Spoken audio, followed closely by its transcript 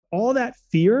all that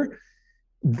fear,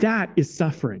 that is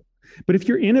suffering. But if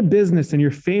you're in a business and you're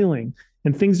failing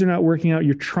and things are not working out,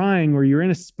 you're trying, or you're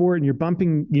in a sport and you're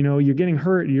bumping, you're getting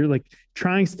hurt, you're like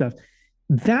trying stuff,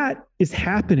 that is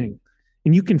happening.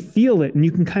 And you can feel it and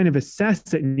you can kind of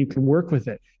assess it and you can work with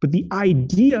it. But the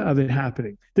idea of it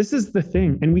happening, this is the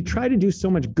thing. And we try to do so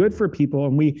much good for people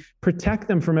and we protect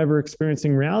them from ever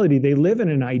experiencing reality. They live in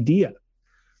an idea.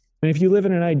 And if you live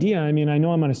in an idea, I mean, I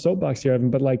know I'm on a soapbox here, Evan,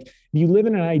 but like if you live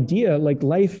in an idea, like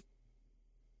life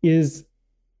is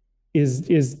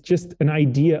just an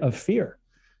idea of fear.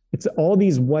 It's all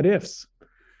these what ifs.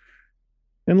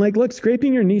 And like, look,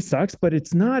 scraping your knee sucks, but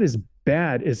it's not as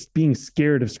bad as being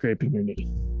scared of scraping your knee.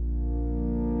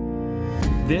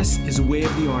 This is Way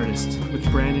of the Artist with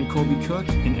Brandon Colby Cook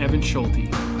and Evan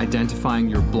Schulte. Identifying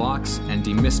your blocks and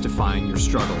demystifying your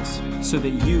struggles so that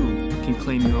you can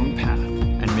claim your own path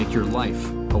and make your life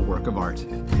a work of art.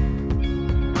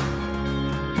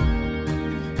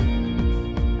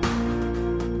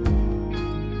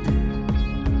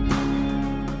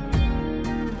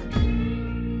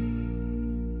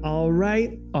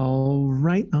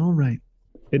 All right.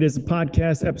 It is a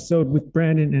podcast episode with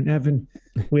Brandon and Evan,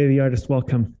 Way of the Artist.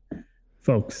 Welcome,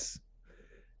 folks.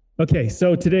 Okay,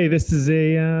 so today this is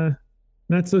a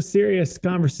not so serious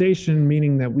conversation,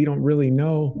 meaning that we don't really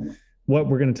know what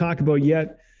we're going to talk about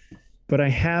yet, but I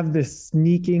have this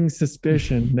sneaking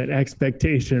suspicion that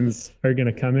expectations are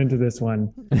going to come into this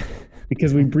one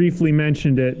because we briefly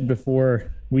mentioned it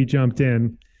before we jumped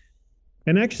in.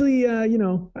 And actually, I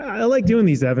like doing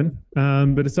these, Evan,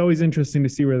 but it's always interesting to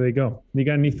see where they go. You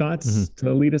got any thoughts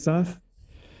to lead us off?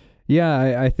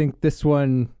 Yeah, I think this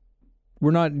one, we're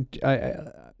not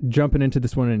jumping into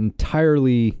this one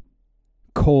entirely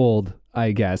cold,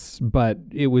 I guess, but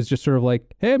it was just sort of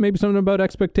like, hey, maybe something about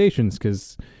expectations,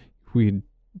 because we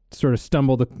sort of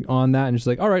stumbled on that and just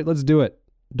like, all right, let's do it.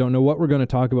 Don't know what we're going to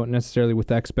talk about necessarily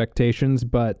with expectations,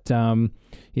 but,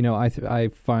 I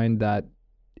find that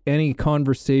any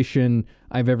conversation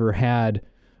I've ever had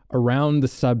around the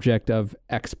subject of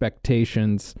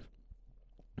expectations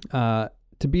to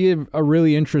be a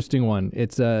really interesting one.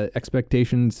 It's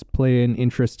expectations play an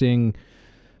interesting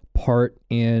part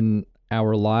in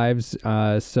our lives.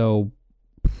 So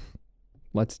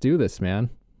let's do this,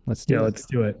 man. Let's do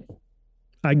it.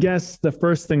 I guess the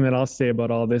first thing that I'll say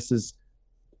about all this is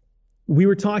we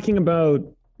were talking about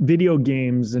video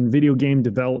games and video game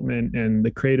development and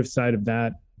the creative side of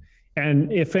that.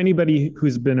 And if anybody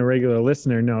who's been a regular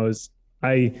listener knows,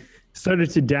 I started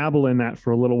to dabble in that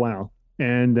for a little while.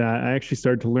 And I actually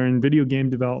started to learn video game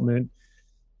development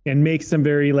and make some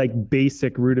very like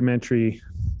basic rudimentary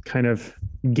kind of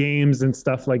games and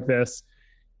stuff like this.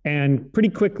 And pretty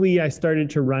quickly, I started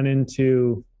to run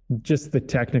into just the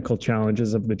technical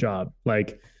challenges of the job,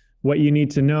 like what you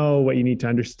need to know, what you need to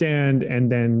understand,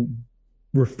 and then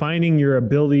refining your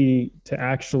ability to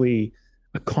actually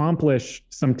accomplish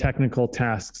some technical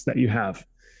tasks that you have.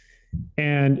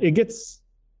 And it gets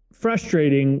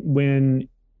frustrating when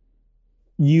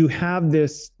you have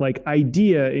this like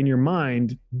idea in your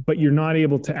mind, but you're not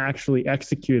able to actually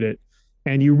execute it.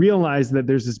 And you realize that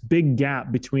there's this big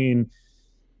gap between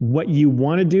what you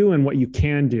want to do and what you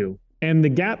can do. And the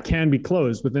gap can be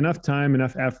closed with enough time,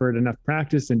 enough effort, enough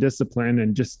practice and discipline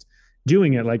and just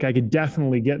doing it. Like I could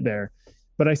definitely get there.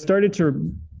 But I started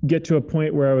to get to a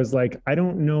point where I was like, I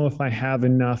don't know if I have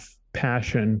enough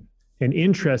passion and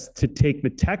interest to take the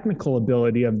technical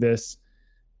ability of this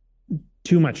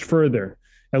too much further,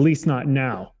 at least not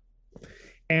now.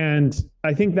 And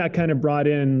I think that kind of brought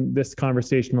in this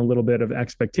conversation a little bit of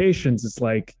expectations. It's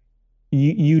like,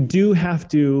 you do have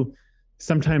to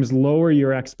sometimes lower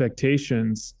your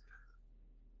expectations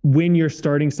when you're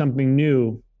starting something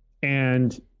new,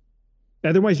 and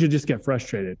otherwise you'll just get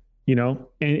frustrated.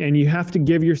 And you have to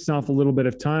give yourself a little bit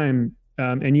of time.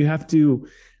 And you have to,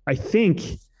 I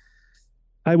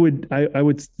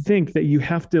would think that you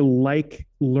have to like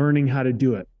learning how to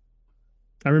do it.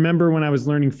 I remember when I was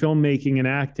learning filmmaking and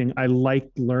acting, I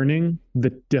liked learning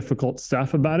the difficult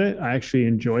stuff about it. I actually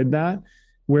enjoyed that.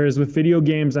 Whereas with video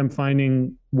games, I'm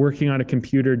finding working on a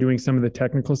computer, doing some of the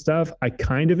technical stuff, I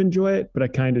kind of enjoy it, but I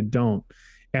kind of don't.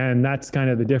 And that's kind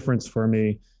of the difference for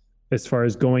me as far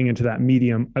as going into that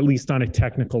medium, at least on a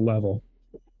technical level.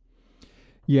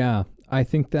 Yeah, I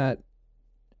think that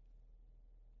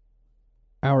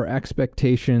our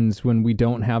expectations, when we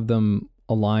don't have them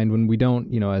aligned, when we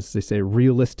don't, as they say,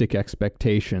 realistic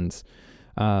expectations,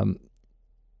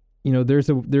 there's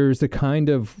a kind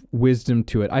of wisdom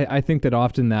to it. I think that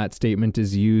often that statement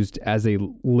is used as a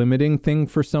limiting thing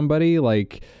for somebody.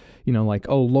 Like, like,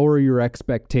 oh, lower your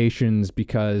expectations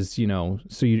because,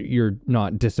 so you're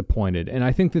not disappointed. And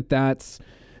I think that's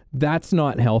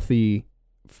not healthy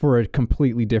for a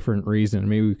completely different reason.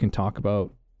 Maybe we can talk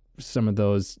about some of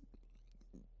those.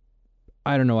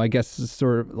 I don't know. I guess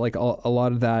sort of like a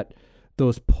lot of that,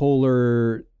 those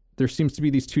polar, there seems to be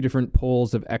these two different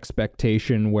poles of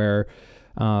expectation where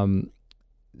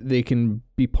they can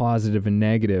be positive and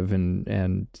negative,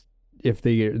 and if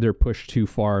they're pushed too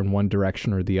far in one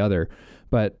direction or the other.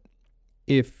 But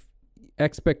if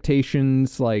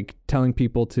expectations, like telling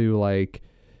people to like,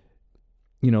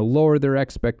 lower their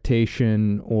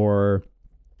expectation or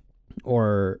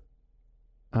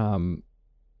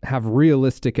have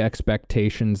realistic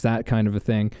expectations, that kind of a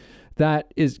thing,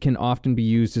 that can often be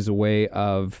used as a way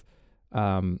of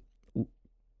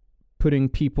putting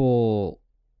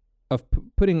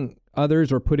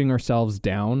others or putting ourselves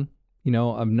down,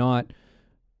 of not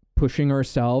pushing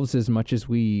ourselves as much as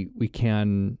we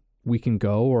can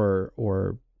go,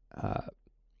 or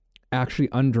actually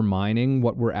undermining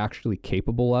what we're actually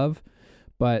capable of.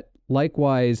 But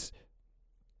likewise,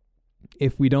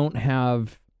 if we don't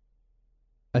have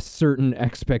a certain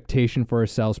expectation for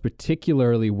ourselves,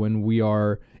 particularly when we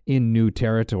are in new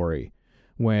territory,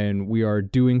 when we are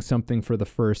doing something for the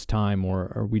first time,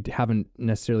 or we haven't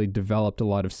necessarily developed a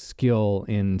lot of skill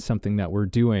in something that we're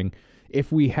doing,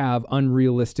 if we have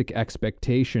unrealistic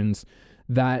expectations,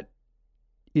 that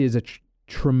is a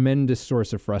tremendous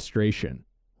source of frustration,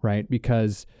 right?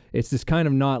 Because it's this kind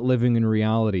of not living in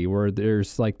reality where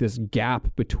there's like this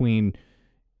gap between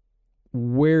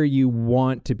where you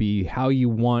want to be, how you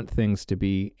want things to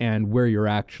be, and where you're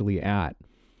actually at.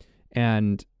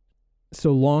 And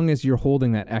so long as you're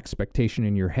holding that expectation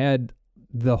in your head,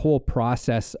 the whole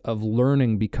process of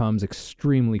learning becomes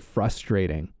extremely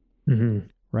frustrating,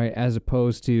 right? As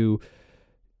opposed to,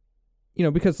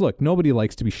 because look, nobody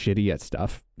likes to be shitty at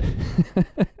stuff.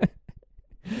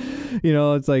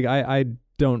 It's like, I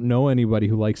don't know anybody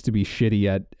who likes to be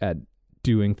shitty at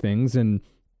doing things, and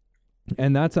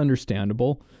that's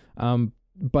understandable.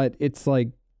 But it's like,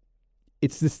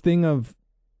 it's this thing of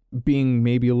being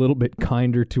maybe a little bit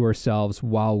kinder to ourselves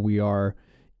while we are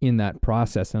in that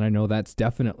process. And I know that's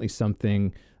definitely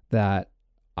something that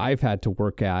I've had to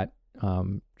work at,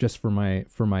 just for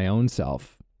my own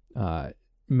self,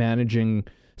 managing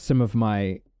some of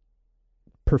my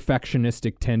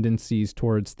perfectionistic tendencies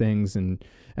towards things,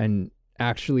 and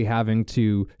actually having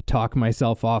to talk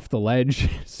myself off the ledge,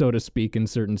 so to speak, in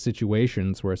certain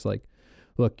situations where it's like,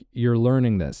 look, you're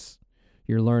learning this,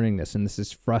 and this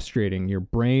is frustrating. Your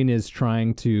brain is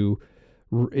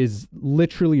is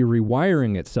literally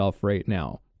rewiring itself right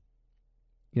now.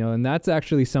 And that's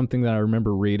actually something that I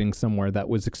remember reading somewhere that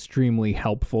was extremely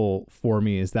helpful for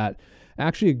me, is that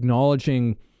actually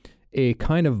acknowledging a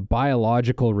kind of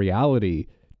biological reality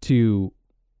to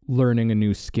learning a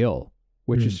new skill,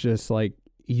 which is just like,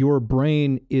 your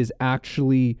brain is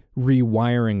actually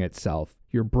rewiring itself.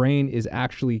 Your brain is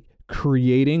actually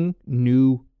creating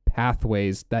new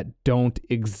pathways that don't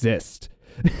exist.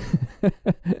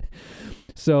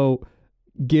 So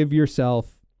give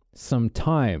yourself some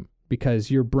time,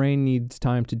 because your brain needs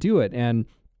time to do it. And,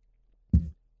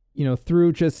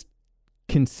 through just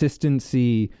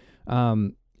consistency,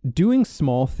 doing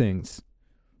small things,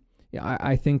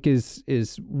 I think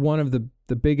is one of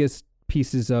the biggest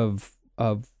pieces of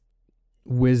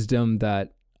wisdom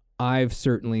that I've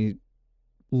certainly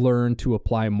learned to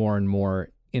apply more and more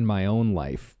in my own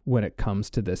life when it comes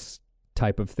to this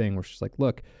type of thing, where it's just like,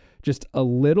 look, just a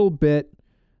little bit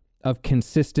of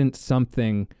consistent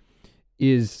something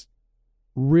is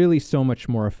really so much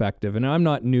more effective. And I'm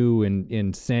not new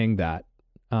in saying that.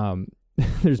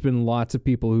 There's been lots of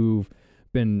people who've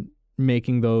been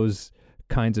making those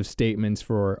kinds of statements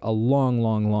for a long,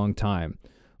 long, long time.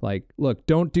 Like, look,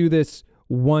 don't do this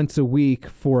once a week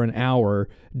for an hour.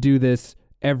 Do this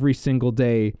every single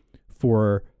day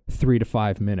for 3 to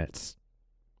 5 minutes.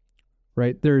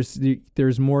 Right?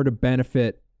 There's more to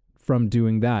benefit from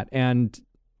doing that. And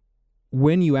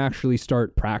when you actually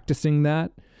start practicing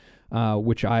that,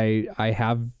 which I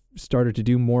have started to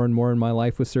do more and more in my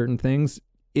life with certain things,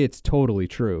 it's totally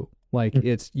true. Like,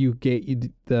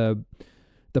 the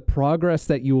progress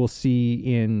that you will see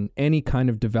in any kind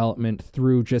of development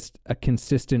through just a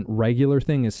consistent regular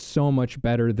thing is so much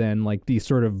better than like these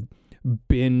sort of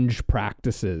binge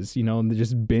practices, and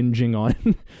just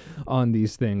binging on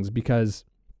these things, because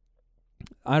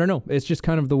I don't know, it's just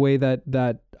kind of the way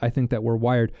that I think that we're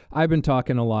wired. I've been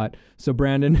talking a lot, so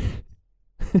Brandon,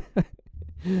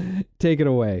 take it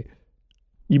away.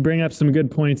 You bring up some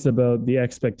good points about the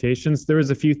expectations. There was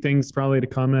a few things probably to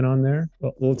comment on there.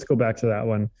 Well, let's go back to that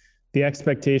one. the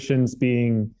expectations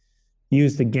being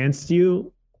used against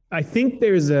you. I think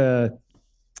there's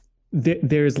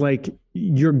like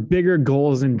your bigger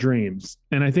goals and dreams.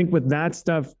 And I think with that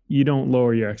stuff, you don't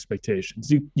lower your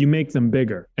expectations. You make them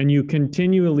bigger, and you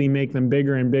continually make them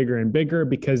bigger and bigger and bigger,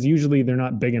 because usually they're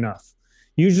not big enough.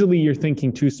 Usually you're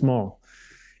thinking too small.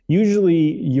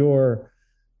 Usually you're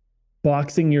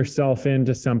boxing yourself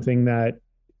into something that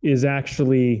is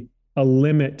actually a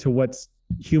limit to what's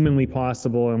humanly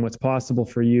possible and what's possible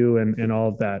for you, and all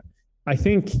of that. I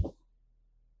think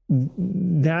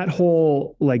that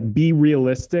whole like be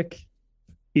realistic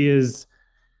is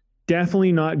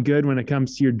definitely not good when it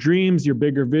comes to your dreams, your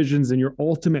bigger visions, and your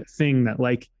ultimate thing that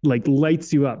like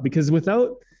lights you up. Because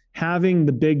without having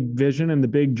the big vision and the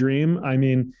big dream, I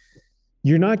mean,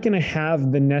 you're not going to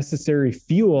have the necessary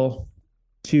fuel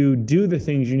to do the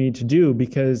things you need to do.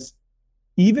 Because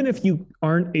even if you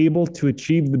aren't able to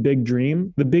achieve the big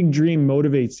dream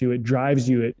motivates you, it drives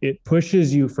you, it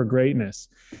pushes you for greatness,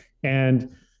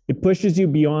 and it pushes you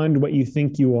beyond what you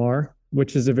think you are,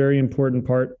 which is a very important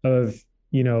part of,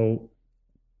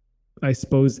 I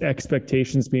suppose,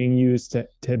 expectations being used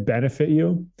to benefit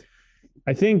you.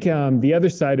 I think the other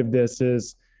side of this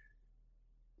is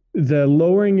the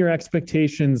lowering your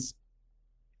expectations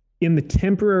in the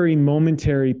temporary,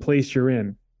 momentary place you're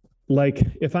in. Like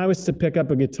if I was to pick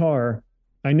up a guitar,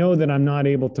 I know that I'm not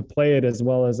able to play it as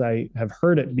well as I have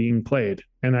heard it being played.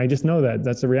 And I just know that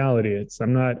that's a reality.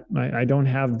 I don't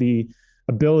have the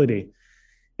ability.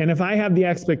 And if I have the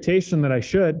expectation that I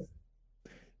should,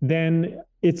 then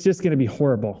it's just going to be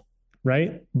horrible.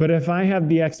 Right. But if I have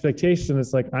the expectation,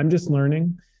 it's like, I'm just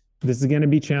learning. This is going to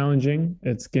be challenging.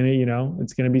 It's going to,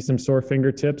 it's going to be some sore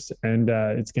fingertips, and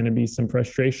it's going to be some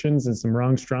frustrations and some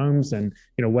wrong strums and,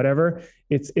 whatever.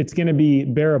 It's going to be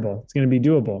bearable. It's going to be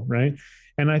doable. Right.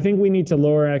 And I think we need to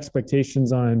lower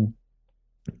expectations on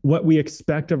what we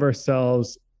expect of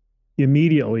ourselves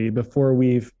immediately before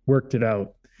we've worked it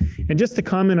out. And just to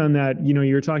comment on that, you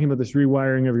were talking about this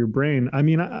rewiring of your brain. I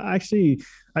mean, I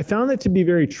found that to be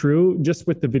very true just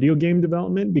with the video game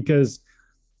development, because,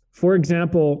 for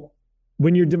example,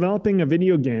 when you're developing a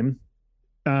video game,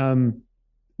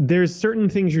 there's certain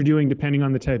things you're doing depending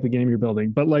on the type of game you're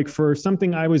building. But like for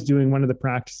something I was doing, one of the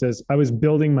practices, I was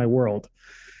building my world.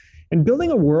 And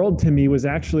building a world to me was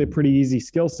actually a pretty easy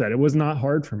skill set. It was not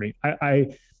hard for me.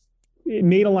 It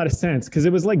made a lot of sense because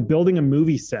it was like building a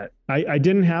movie set. I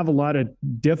didn't have a lot of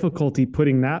difficulty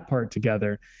putting that part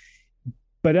together.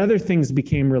 But other things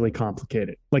became really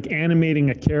complicated, like animating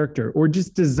a character or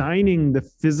just designing the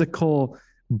physical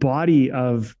body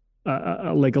of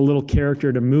like a little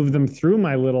character to move them through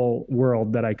my little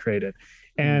world that I created.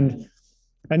 And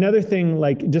another thing,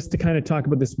 like just to kind of talk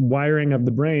about this wiring of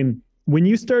the brain, when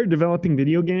you start developing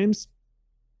video games,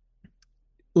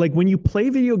 like when you play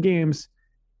video games,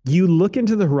 you look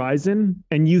into the horizon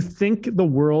and you think the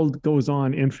world goes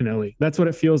on infinitely. That's what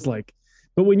it feels like.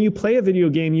 But when you play a video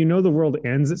game, the world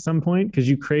ends at some point because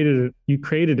you created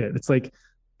it. It's like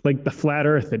the flat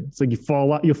earth. It's like you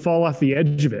fall off the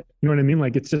edge of it. You know what I mean?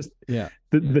 Like it's just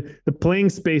the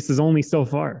playing space is only so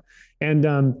far.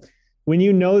 And when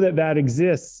you know that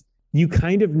exists, you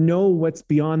kind of know what's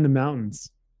beyond the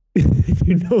mountains.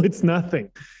 It's nothing.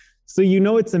 So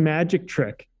it's a magic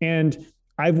trick. And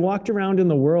I've walked around in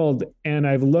the world and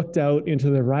I've looked out into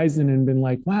the horizon and been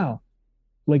like, wow,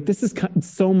 like this is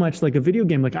so much like a video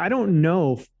game. Like, I don't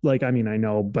know, like, I mean, I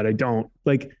know, but I don't,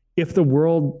 like, if the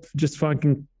world just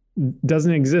fucking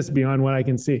doesn't exist beyond what I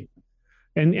can see.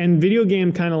 And video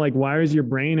game kind of like wires your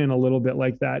brain in a little bit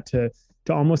like that to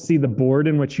almost see the board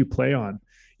in which you play on.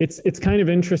 It's kind of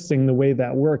interesting the way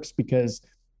that works, because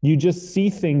you just see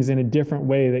things in a different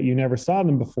way that you never saw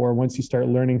them before once you start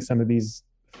learning some of these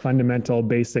fundamental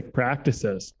basic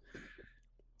practices.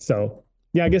 So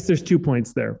yeah, I guess there's 2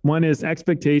 points there. One is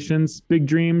expectations, big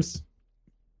dreams,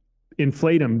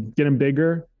 inflate them, get them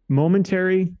bigger.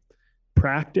 Momentary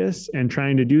practice and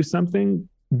trying to do something,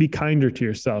 be kinder to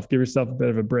yourself, give yourself a bit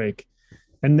of a break.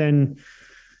 And then,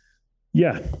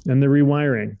 and the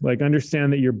rewiring, like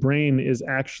understand that your brain is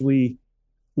actually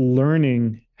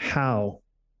learning how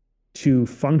to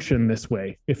function this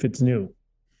way if it's new.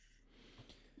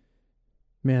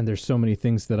 Man, there's so many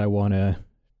things that I want to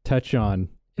touch on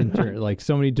like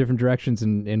so many different directions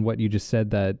in what you just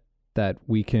said that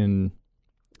we can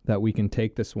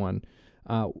take this one.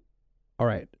 All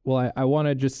right. Well, I want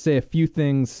to just say a few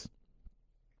things.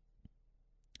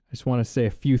 I just want to say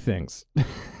a few things.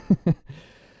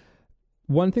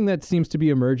 One thing that seems to be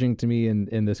emerging to me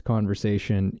in this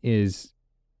conversation is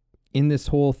in this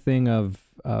whole thing of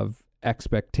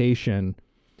expectation,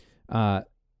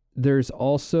 there's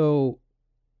also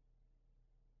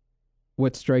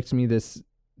what strikes me, this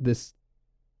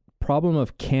problem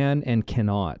of can and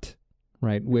cannot,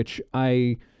 right? Which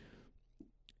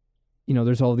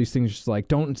there's all these things just like,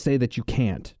 don't say that you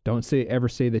can't. Don't ever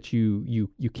say that you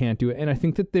can't do it. And I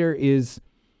think that there is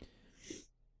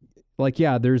like,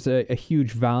 yeah, there's a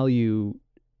huge value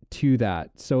to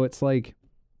that. So it's like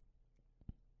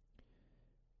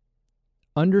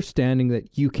understanding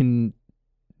that you can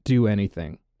do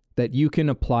anything, that you can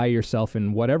apply yourself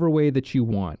in whatever way that you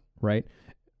want, right?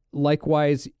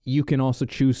 Likewise, you can also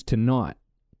choose to not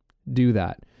do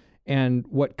that. And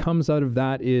what comes out of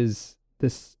that is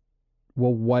this,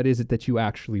 well, what is it that you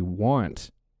actually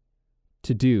want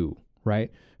to do,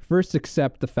 right? First,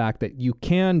 accept the fact that you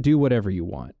can do whatever you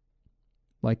want.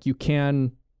 Like you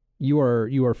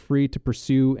are free to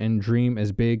pursue and dream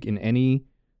as big in any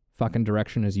fucking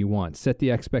direction as you want. Set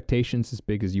the expectations as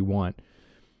big as you want.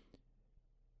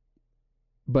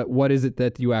 But what is it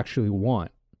that you actually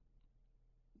want?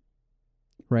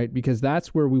 Right? Because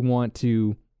that's where we want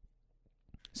to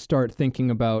start thinking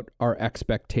about our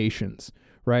expectations,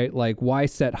 right? Like, why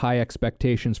set high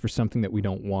expectations for something that we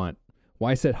don't want?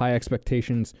 Why set high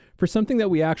expectations for something that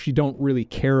we actually don't really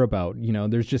care about?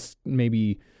 There's just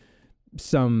maybe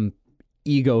some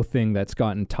ego thing that's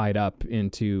gotten tied up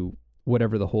into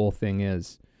whatever the whole thing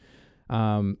is.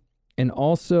 And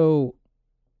also,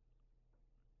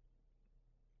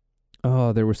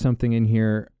 there was something in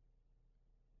here.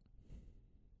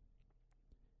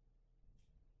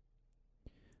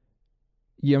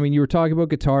 Yeah, I mean, you were talking about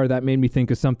guitar. That made me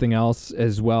think of something else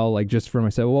as well, like just for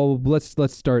myself. Well,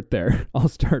 let's start there. I'll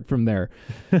start from there.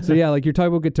 So yeah, like you're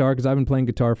talking about guitar, because I've been playing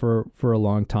guitar for a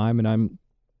long time, and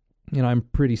I'm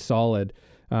pretty solid.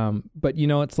 But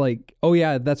it's like, oh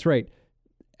yeah, that's right.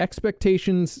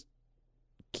 Expectations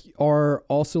are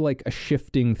also like a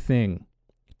shifting thing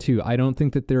too. I don't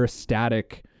think that they're a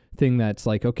static thing that's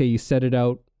like, okay, you set it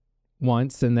out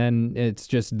once and then it's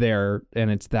just there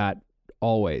and it's that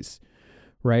always.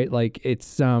 Right? Like it's,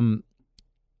 setting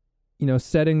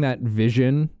that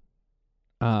vision,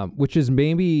 which is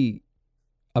maybe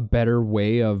a better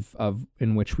way of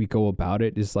in which we go about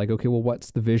it, is like, okay, well, what's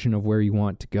the vision of where you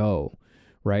want to go?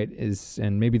 Right?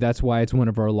 And maybe that's why it's one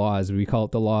of our laws. We call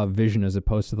it the law of vision as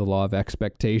opposed to the law of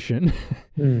expectation.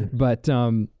 But,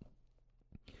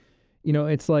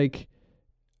 it's like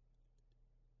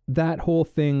that whole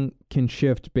thing can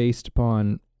shift based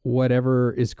upon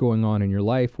whatever is going on in your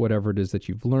life, whatever it is that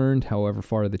you've learned, however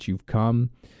far that you've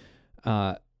come.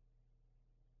 But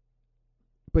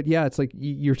yeah, it's like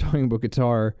you're talking about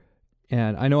guitar,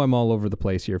 and I know I'm all over the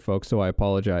place here, folks, so I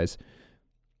apologize.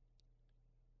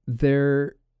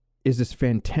 There is this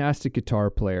fantastic guitar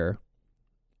player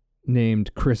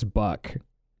named Chris Buck,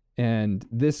 and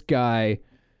this guy,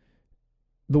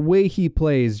 the way he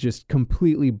plays just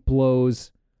completely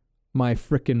blows my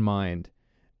frickin' mind.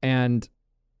 And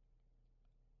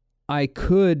I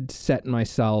could set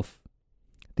myself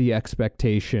the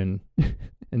expectation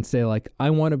and say, like, I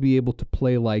want to be able to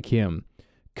play like him.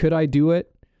 Could I do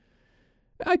it?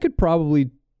 I could probably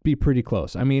be pretty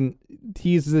close. I mean,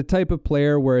 he's the type of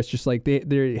player where it's just like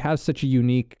they have such a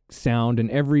unique sound,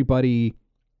 and everybody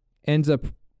ends up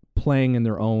playing in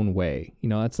their own way.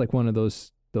 That's like one of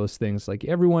those things. Like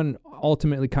everyone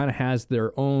ultimately kind of has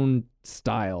their own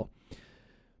style.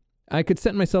 I could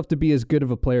set myself to be as good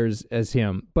of a player as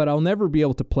him, but I'll never be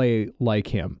able to play like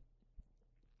him.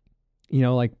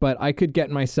 But I could get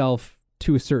myself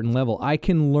to a certain level. I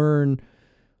can learn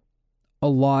a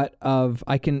lot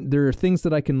there are things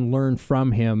that I can learn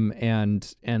from him and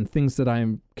things that I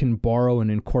can borrow and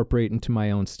incorporate into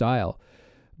my own style.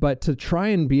 But to try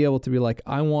and be able to be like,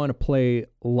 I want to play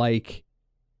like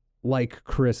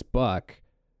Chris Buck,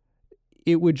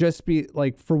 it would just be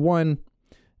like, for one,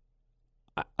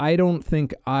 I don't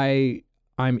think I'm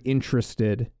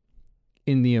interested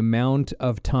in the amount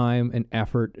of time and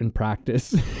effort and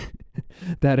practice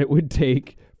that it would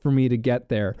take for me to get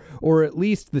there, or at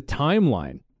least the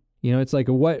timeline. It's like,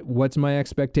 what's my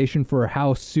expectation for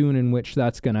how soon in which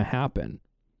that's going to happen?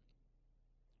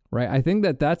 Right? I think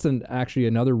that's actually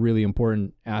another really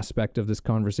important aspect of this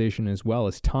conversation as well,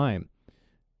 is time.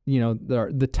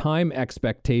 The time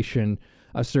expectation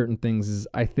of certain things is,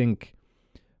 I think,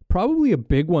 probably a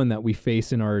big one that we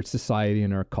face in our society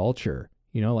and our culture.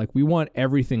 Like we want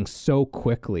everything so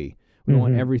quickly. We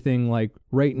want everything like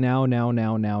right now, and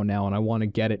I want to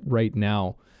get it right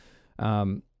now.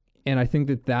 And I think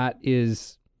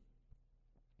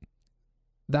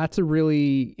that's a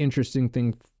really interesting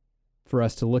thing for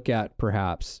us to look at,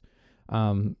 perhaps,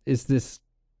 is this.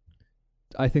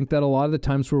 I think that a lot of the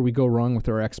times where we go wrong with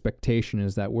our expectation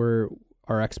is that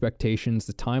our expectations,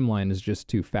 the timeline is just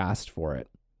too fast for it.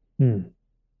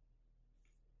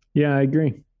 Yeah, I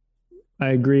agree. I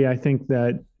agree. I think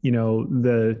that,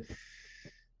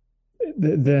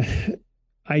 the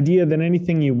idea that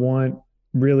anything you want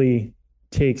really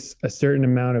takes a certain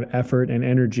amount of effort and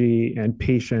energy and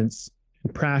patience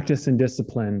and practice and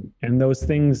discipline. And those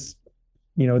things,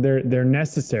 they're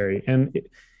necessary. And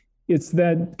it's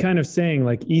that kind of saying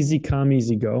like easy come,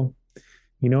 easy go.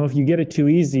 If you get it too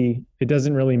easy, it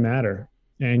doesn't really matter.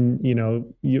 And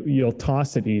you'll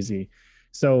toss it easy.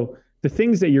 So the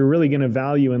things that you're really going to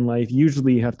value in life,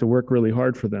 usually you have to work really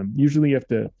hard for them. Usually you have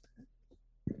to,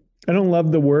 I don't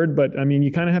love the word, but I mean,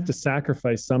 you kind of have to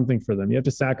sacrifice something for them. You have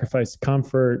to sacrifice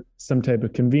comfort, some type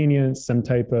of convenience, some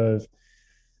type of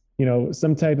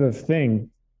thing.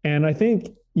 And I think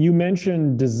you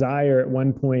mentioned desire at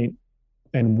one point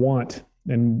and want,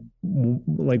 and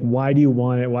like, why do you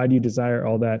want it? Why do you desire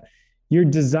all that? Your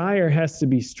desire has to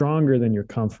be stronger than your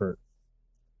comfort.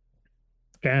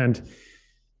 And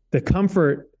the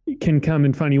comfort can come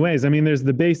in funny ways. I mean, there's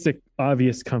the basic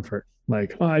obvious comfort,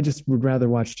 like, oh, I just would rather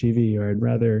watch TV, or I'd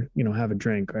rather, have a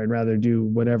drink, or I'd rather do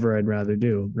whatever I'd rather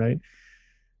do, right?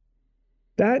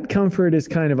 That comfort is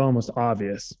kind of almost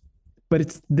obvious, but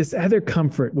it's this other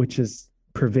comfort, which is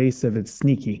pervasive, it's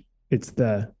sneaky. It's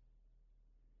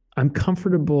I'm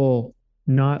comfortable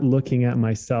not looking at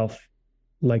myself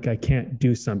like I can't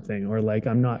do something, or like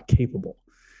I'm not capable.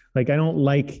 Like, I don't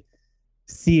like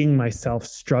seeing myself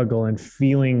struggle and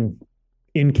feeling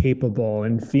incapable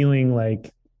and feeling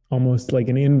like almost like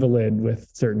an invalid with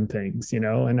certain things,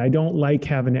 and I don't like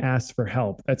having to ask for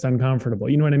help. That's uncomfortable.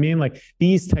 You know what I mean? Like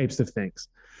these types of things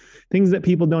that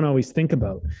people don't always think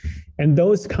about. And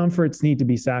those comforts need to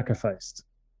be sacrificed.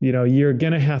 You're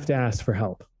going to have to ask for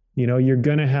help. You're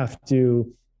going to have to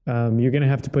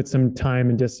put some time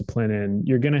and discipline in.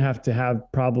 You're going to have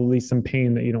probably some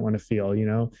pain that you don't want to feel.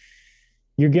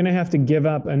 You're going to have to give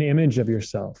up an image of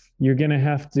yourself. You're going to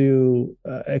have to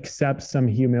accept some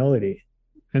humility.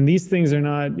 And these things are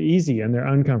not easy, and they're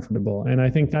uncomfortable. And I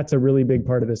think that's a really big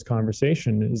part of this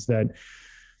conversation, is that,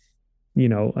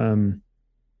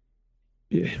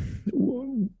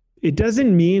 it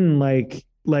doesn't mean like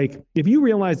if you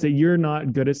realize that you're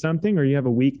not good at something, or you have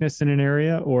a weakness in an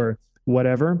area or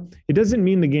whatever, it doesn't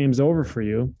mean the game's over for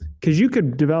you, because you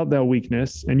could develop that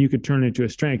weakness and you could turn it into a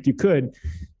strength. You could,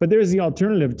 but there's the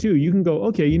alternative too. You can go,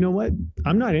 okay, you know what?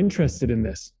 I'm not interested in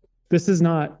this. This is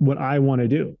not what I want to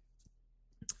do.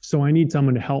 So I need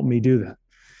someone to help me do that.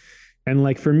 And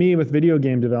like for me with video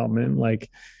game development,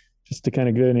 like just to kind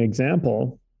of give an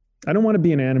example, I don't want to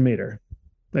be an animator.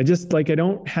 I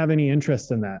don't have any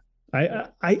interest in that. I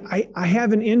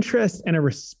have an interest and a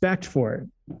respect for it,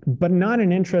 but not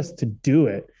an interest to do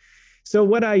it. So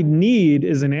what I need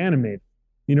is an animator.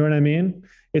 You know what I mean?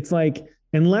 It's like,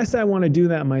 unless I want to do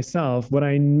that myself, what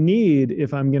I need,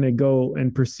 if I'm going to go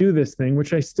and pursue this thing,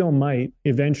 which I still might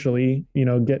eventually,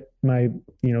 get my,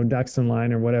 ducks in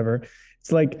line or whatever.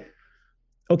 It's like,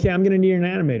 okay, I'm going to need an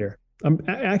animator.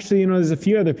 Actually, there's a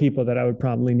few other people that I would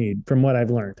probably need from what I've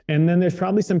learned. And then there's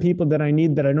probably some people that I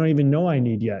need that I don't even know I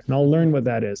need yet. And I'll learn what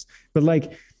that is. But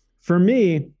like, for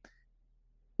me,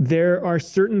 there are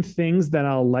certain things that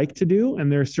I'll like to do,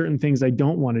 and there are certain things I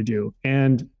don't want to do.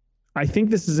 And I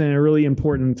think this is a really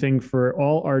important thing for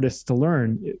all artists to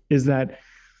learn, is that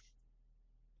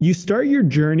you start your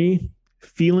journey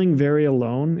feeling very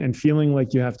alone and feeling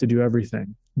like you have to do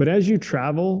everything. But as you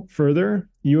travel further,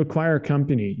 you acquire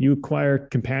company, you acquire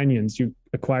companions, you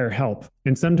acquire help,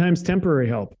 and sometimes temporary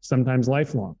help, sometimes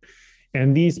lifelong.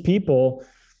 And these people,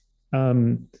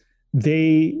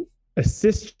 they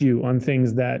assist you on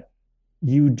things that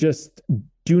you just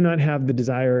do not have the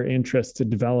desire or interest to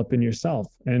develop in yourself.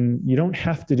 And you don't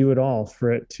have to do it all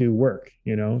for it to work.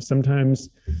 Sometimes,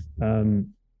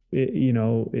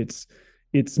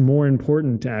 it's more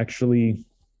important to actually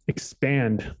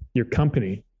expand your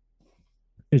company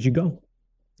as you go.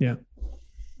 Yeah.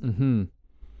 Mm-hmm.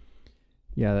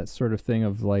 Yeah, that sort of thing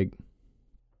of like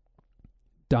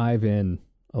dive in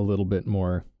a little bit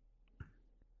more.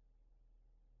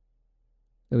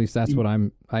 At least that's what I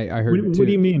heard. What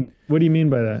do you mean? What do you mean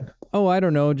by that? Oh, I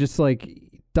don't know. Just like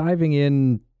diving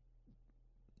in,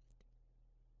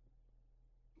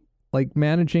 like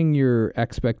managing your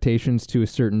expectations to a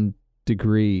certain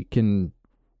degree can,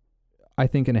 I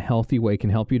think in a healthy way, can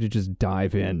help you to just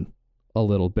dive in a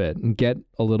little bit and get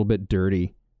a little bit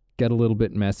dirty, get a little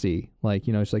bit messy. Like,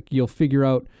 it's like you'll figure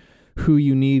out who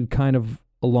you need kind of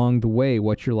along the way,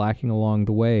 what you're lacking along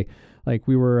the way. Like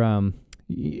we were,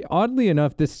 oddly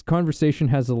enough, this conversation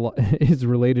is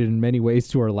related in many ways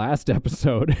to our last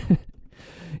episode,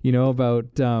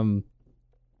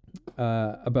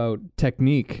 about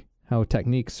technique, how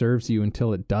technique serves you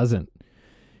until it doesn't.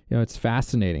 it's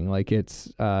fascinating. Like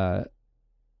it's,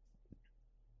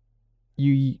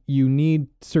 you need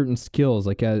certain skills,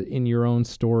 like in your own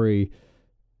story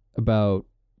about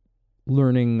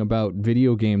learning about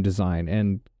video game design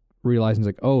and realizing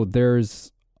like, oh,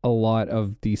 there's a lot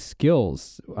of these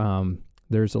skills.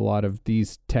 There's a lot of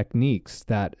these techniques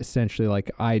that essentially like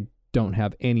I don't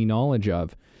have any knowledge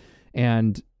of.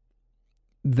 And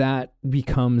that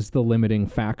becomes the limiting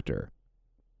factor,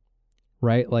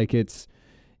 right? Like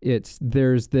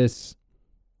there's this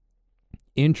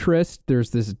interest, there's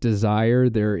this desire,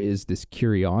 there is this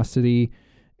curiosity,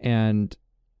 and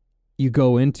you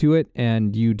go into it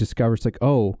and you discover it's like,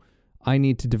 oh, I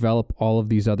need to develop all of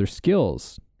these other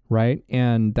skills, right?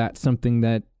 And that's something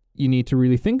that you need to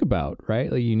really think about,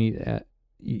 right? Like you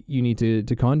need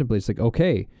to contemplate. It's like,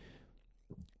 okay,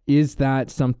 is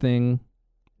that something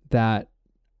that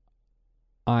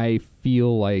I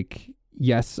feel like,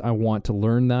 yes, I want to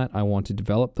learn that, I want to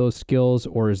develop those skills,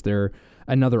 or is there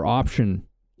another option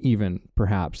even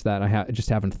perhaps that I just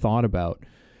haven't thought about?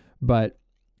 But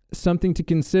something to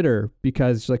consider,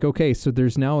 because it's like, okay, so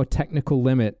there's now a technical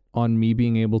limit on me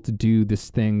being able to do this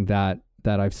thing that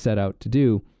I've set out to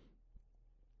do.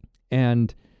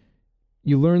 And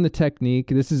you learn the technique.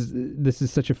 This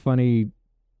is such a funny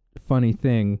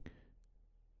thing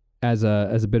as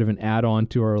a bit of an add-on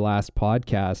to our last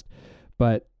podcast.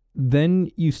 But then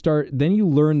you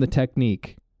learn the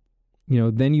technique,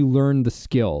 then you learn the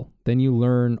skill, then you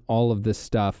learn all of this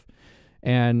stuff.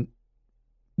 And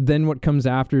then what comes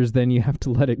after is then you have to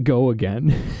let it go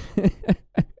again.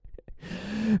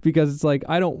 Because it's like,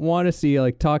 I don't want to see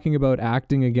like talking about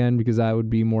acting again, because that would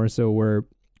be more so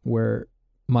where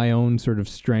my own sort of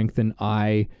strength and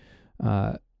I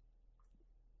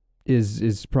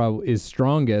is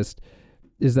strongest.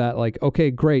 Is that like,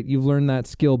 okay, great, you've learned that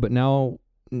skill, but now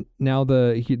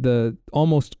the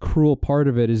almost cruel part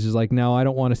of it is just like, now I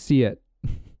don't want to see it.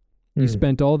 You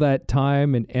spent all that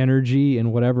time and energy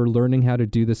and whatever learning how to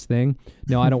do this thing.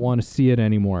 Now I don't want to see it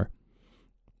anymore.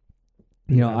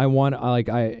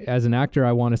 As an actor,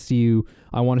 I want to see you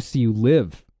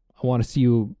live. I want to see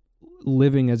you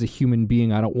living as a human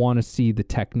being. I don't want to see the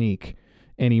technique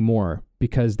anymore,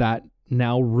 because that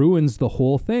now ruins the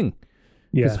whole thing.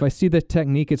 Because if I see the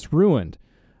technique, it's ruined.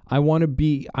 I want to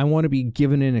be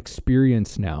given an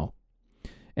experience now.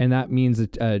 And that means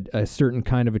a certain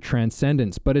kind of a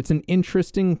transcendence, but it's an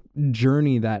interesting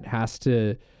journey that has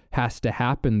to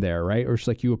happen there, right? Or it's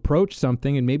like you approach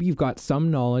something and maybe you've got some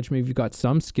knowledge, maybe you've got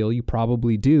some skill, you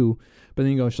probably do, but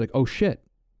then you go, it's like, oh shit,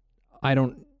 I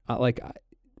don't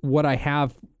what I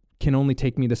have can only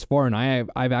take me this far, and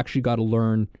I've actually got to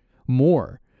learn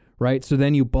more, right? So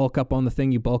then you bulk up on the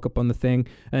thing,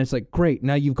 and it's like, great,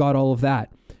 now you've got all of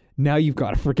that. Now you've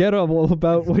got to forget all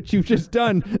about what you've just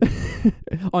done.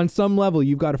 On some level,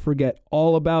 you've got to forget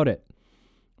all about it,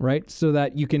 right? So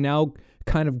that you can now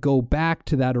kind of go back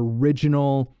to that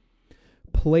original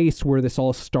place where this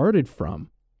all started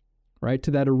from, right? To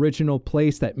that original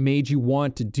place that made you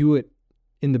want to do it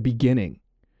in the beginning,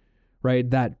 right?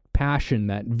 That passion,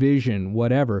 that vision,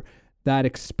 whatever, that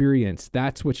experience,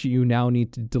 that's what you now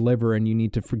need to deliver, and you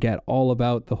need to forget all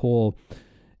about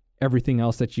everything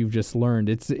else that you've just learned.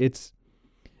 It's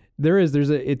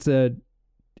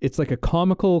like a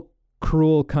comical,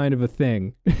 cruel kind of a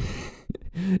thing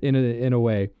in a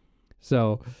way.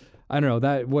 So I don't know,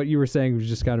 that what you were saying was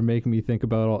just kind of making me think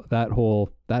about that whole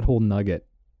nugget.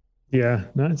 Yeah,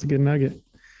 no, it's a good nugget.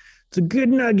 It's a good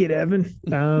nugget, Evan.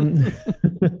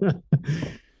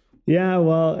 Yeah,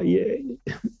 well,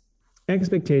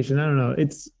 expectation. I don't know.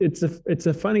 It's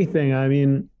a funny thing. I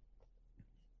mean,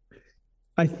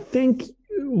 I think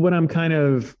what I'm kind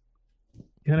of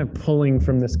pulling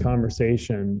from this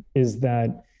conversation is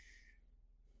that,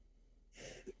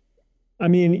 I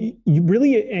mean,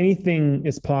 really anything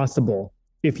is possible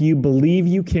if you believe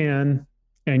you can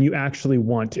and you actually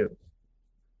want to.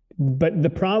 But the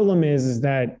problem is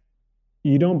that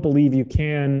you don't believe you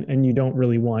can and you don't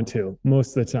really want to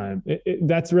most of the time.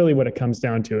 That's really what it comes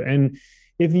down to. And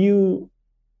if you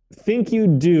think you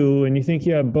do and you think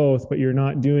you have both, but you're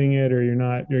not doing it, or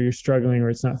you're struggling, or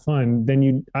it's not fun, then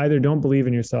you either don't believe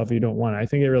in yourself or you don't want it. I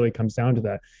think it really comes down to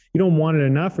that. You don't want it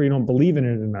enough, or you don't believe in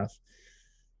it enough.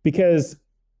 Because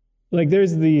like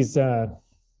there's these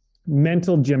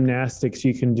mental gymnastics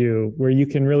you can do where you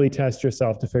can really test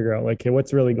yourself to figure out like, hey,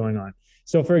 what's really going on?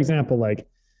 So for example, like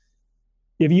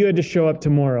if you had to show up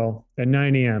tomorrow at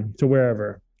 9 a.m. to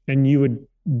wherever, and you would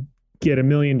get $1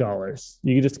 million,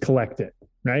 you could just collect it,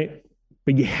 right?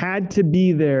 But you had to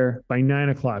be there by 9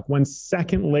 o'clock. 1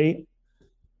 second late,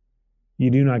 you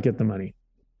do not get the money.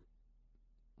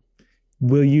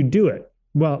 Will you do it?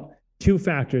 Well, two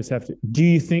factors have to, do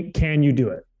you think, can you do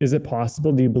it? Is it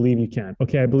possible? Do you believe you can?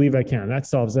 Okay, I believe I can. That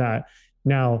solves that.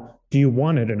 Now, do you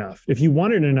want it enough? If you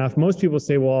want it enough, most people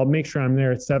say, well, I'll make sure I'm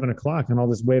there at 7:00 and I'll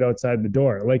just wait outside the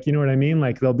door. Like, you know what I mean?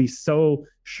 Like they'll be so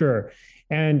sure.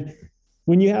 And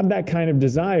when you have that kind of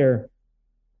desire,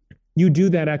 you do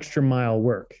that extra mile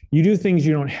work. You do things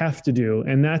you don't have to do.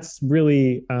 And that's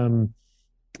really,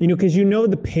 because you know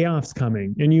the payoff's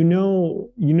coming and you know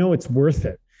it's worth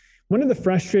it. One of the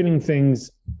frustrating things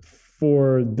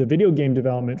for the video game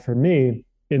development for me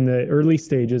in the early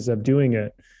stages of doing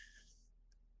it,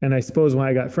 and I suppose why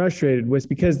I got frustrated, was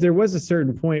because there was a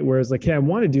certain point where it's like, hey, I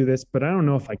want to do this, but I don't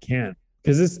know if I can,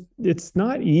 because it's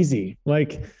not easy.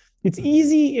 Like, it's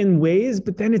easy in ways,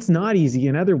 but then it's not easy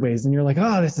in other ways. And you're like,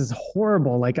 oh, this is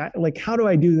horrible. Like, how do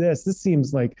I do this? This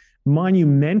seems like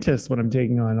monumentous what I'm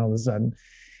taking on all of a sudden.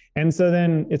 And so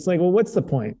then it's like, well, what's the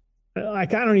point?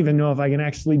 Like, I don't even know if I can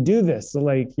actually do this. So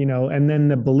like, and then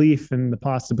the belief and the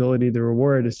possibility, the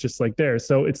reward is just like there.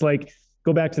 So it's like,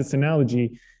 go back to this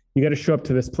analogy. You got to show up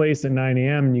to this place at 9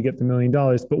 a.m. and you get the $1 million.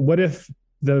 But what if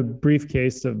the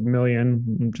briefcase of $1 million,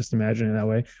 I'm just imagining it that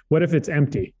way, what if it's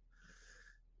empty?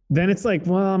 Then it's like,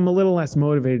 well, I'm a little less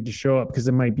motivated to show up because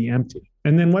it might be empty.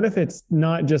 And then what if it's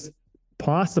not just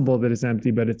possible that it's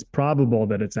empty, but it's probable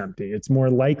that it's empty? It's more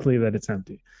likely that it's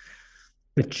empty.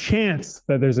 The chance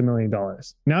that there's $1 million.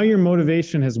 Now your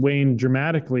motivation has waned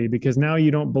dramatically because now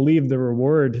you don't believe the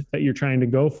reward that you're trying to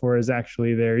go for is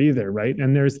actually there either, right?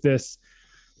 And there's this.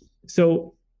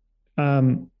 So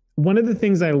one of the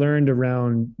things I learned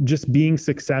around just being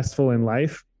successful in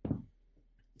life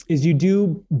is you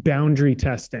do boundary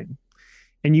testing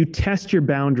and you test your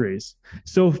boundaries.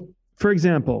 So for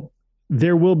example,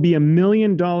 there will be $1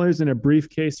 million in a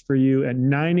briefcase for you at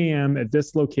 9 a.m. at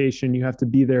this location. You have to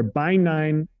be there by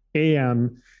 9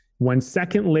 a.m. 1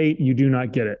 second late, you do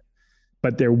not get it.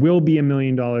 But there will be $1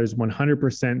 million,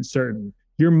 100% certain.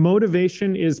 Your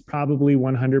motivation is probably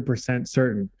 100%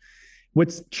 certain.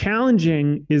 What's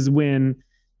challenging is when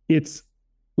it's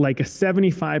like a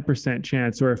 75%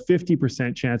 chance or a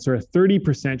 50% chance or a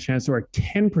 30% chance or a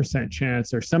 10%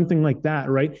 chance or something like that,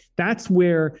 right? That's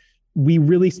where we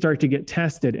really start to get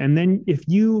tested. And then if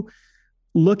you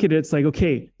look at it, it's like,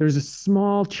 okay, there's a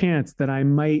small chance that I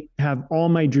might have all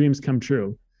my dreams come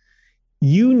true.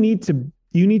 You need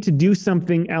to do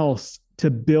something else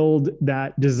to build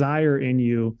that desire in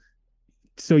you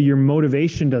so your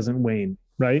motivation doesn't wane,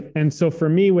 right? And so for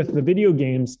me with the video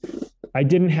games, I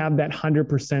didn't have that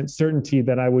 100% certainty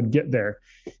that I would get there.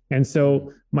 And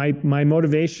so my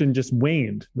motivation just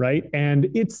waned, right? And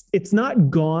it's not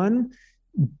gone,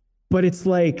 but it's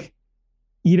like,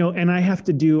 and I have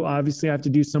to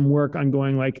do some work on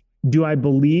going like, do I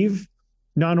believe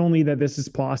not only that this is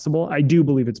possible? I do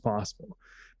believe it's possible,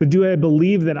 but do I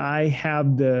believe that I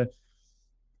have the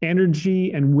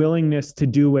energy and willingness to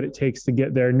do what it takes to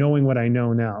get there, knowing what I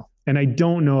know now? And I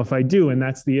don't know if I do. And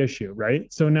that's the issue,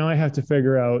 right? So now I have to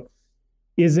figure out,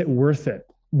 is it worth it?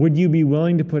 Would you be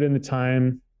willing to put in the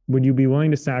time? Would you be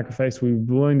willing to sacrifice? Would you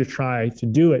be willing to try to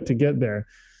do it to get there?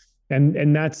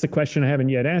 And that's the question I haven't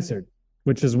yet answered,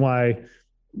 which is why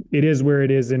it is where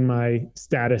it is in my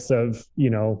status of,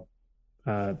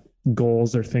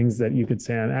 goals or things that you could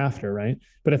say I'm after, right?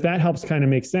 But if that helps kind of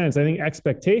make sense, I think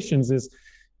expectations is,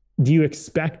 do you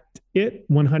expect it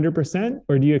 100%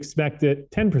 or do you expect it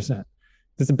 10%?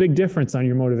 There's a big difference on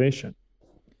your motivation.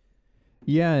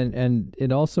 Yeah. And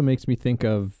it also makes me think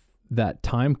of that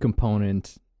time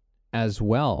component as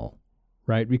well,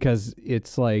 right? Because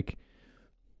it's like,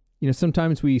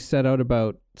 sometimes we set out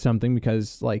about something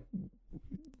because like,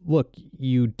 look,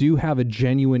 you do have a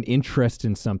genuine interest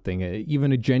in something,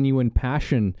 even a genuine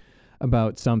passion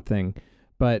about something.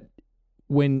 But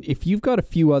if you've got a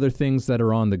few other things that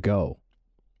are on the go,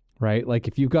 right? Like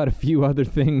if you've got a few other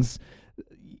things,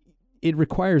 it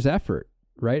requires effort,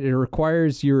 right? It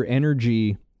requires your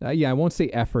energy. I won't say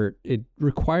effort. It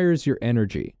requires your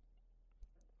energy,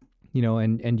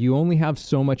 and you only have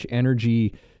so much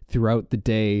energy throughout the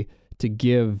day to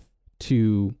give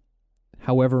to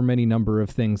however many number of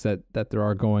things that there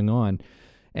are going on.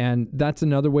 And that's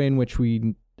another way in which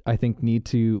we, I think, need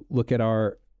to look at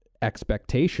our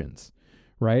expectations,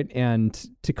 right? And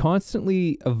to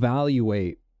constantly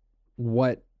evaluate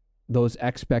what those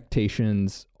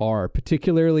expectations are,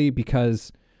 particularly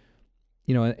because,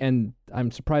 and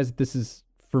I'm surprised that this is,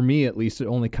 for me at least,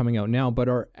 only coming out now, but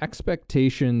our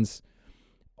expectations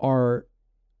are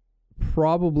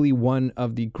probably one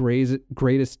of the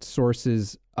greatest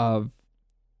sources of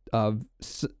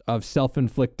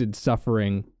self-inflicted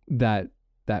suffering that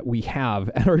we have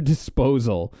at our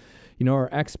disposal.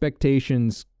 Our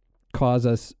expectations cause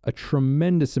us a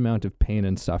tremendous amount of pain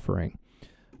and suffering.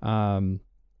 And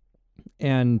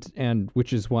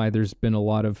which is why there's been a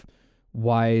lot of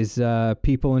wise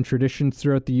people and traditions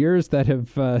throughout the years that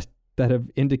have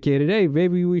indicated, hey,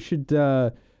 maybe we should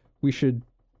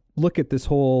look at this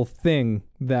whole thing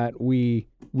that we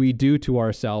do to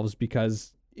ourselves,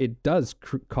 because it does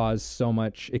cause so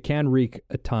much. It can wreak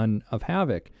a ton of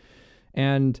havoc,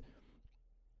 and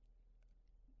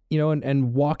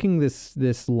and walking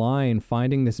this line,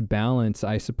 finding this balance,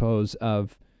 I suppose,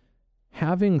 of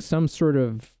having some sort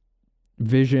of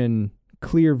vision,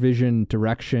 clear vision,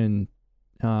 direction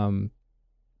to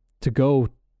go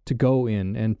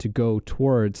in and to go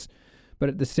towards, but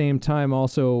at the same time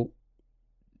also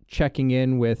checking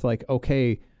in with like,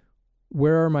 okay,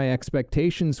 where are my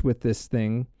expectations with this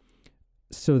thing,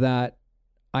 so that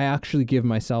I actually give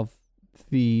myself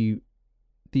the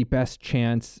best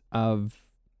chance of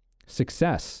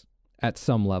success at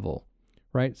some level,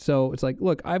 right? So it's like,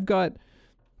 look, I've got,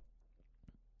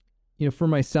 for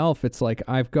myself, it's like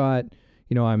I've got,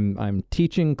 I'm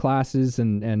teaching classes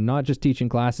and not just teaching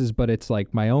classes, but it's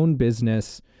like my own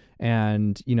business,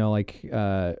 and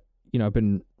I've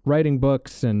been writing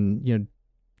books and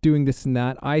doing this and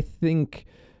that. I think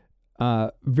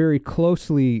very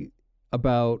closely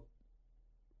about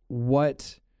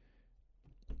what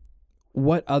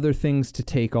other things to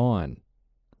take on,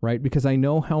 right? Because I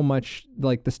know how much,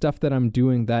 like, the stuff that I'm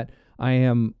doing that I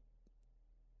am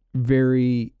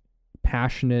very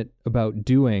passionate about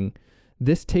doing,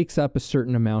 this takes up a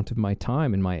certain amount of my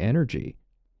time and my energy.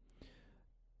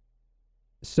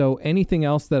 So anything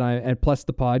else that and plus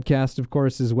the podcast, of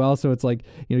course, as well. So it's like,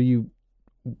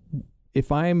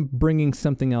 if I'm bringing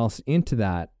something else into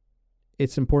that,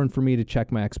 it's important for me to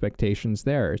check my expectations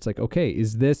there. It's like, okay,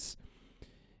 is this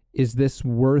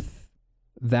worth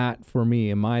that for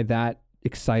me? Am I that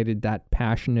excited, that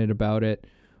passionate about it,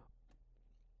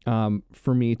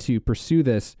 for me to pursue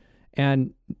this?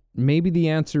 And maybe the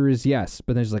answer is yes,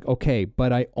 but there's like, okay,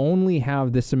 but I only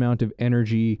have this amount of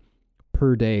energy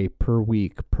per day, per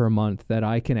week, per month that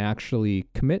I can actually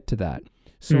commit to that.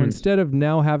 So instead of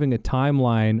now having a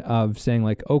timeline of saying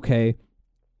like, okay,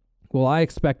 well, I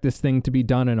expect this thing to be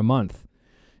done in a month.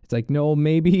 It's like, no,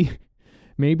 maybe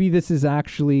this is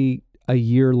actually a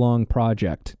year-long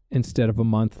project instead of a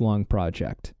month-long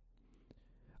project.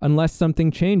 Unless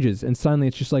something changes and suddenly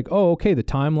it's just like, oh, okay, the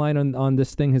timeline on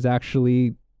this thing has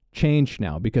actually changed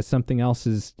now because something else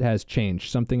has changed.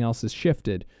 Something else has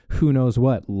shifted. Who knows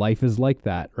what? Life is like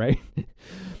that, right?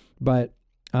 But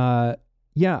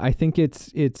yeah, I think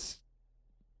it's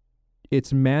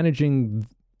managing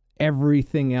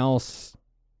everything else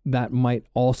that might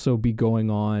also be going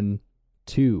on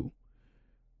too,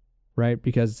 right?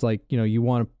 Because it's like, you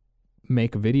want to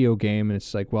make a video game and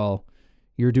it's like, well,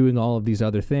 you're doing all of these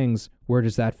other things. Where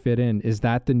does that fit in? Is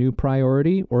that the new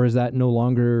priority, or is that no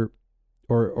longer,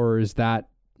 or is that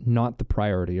not the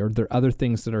priority? Or are there other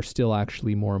things that are still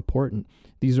actually more important?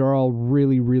 These are all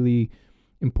really, really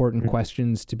important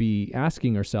questions to be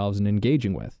asking ourselves and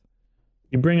engaging with.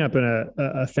 You bring up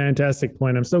a fantastic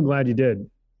point. I'm so glad you did.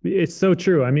 It's so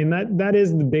true. I mean, that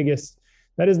is the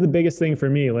biggest thing for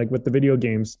me, like with the video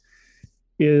games,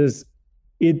 is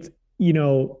it,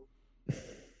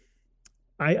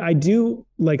 I do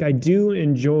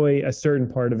enjoy a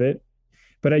certain part of it,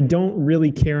 but I don't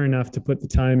really care enough to put the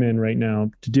time in right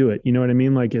now to do it. You know what I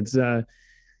mean? Like it's I'm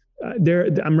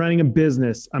running a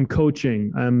business, I'm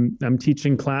coaching, I'm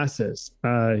teaching classes,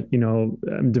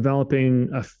 I'm developing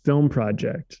a film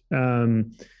project,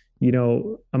 I'm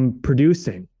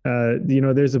producing, I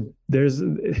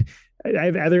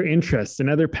have other interests and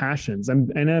other passions. I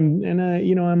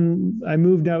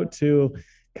moved out to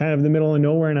kind of the middle of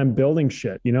nowhere and I'm building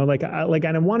shit, I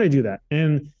want to do that.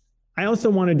 And I also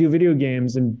want to do video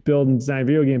games and build and design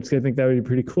video games, because I think that would be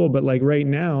pretty cool. But like right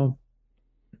now,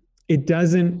 it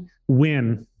doesn't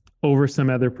win over some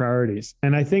other priorities.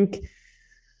 And I think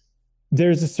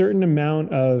there's a certain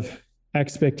amount of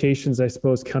expectations, I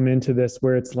suppose, come into this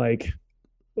where it's like,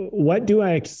 what do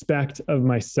I expect of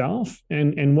myself,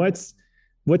 and what's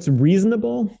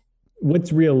reasonable,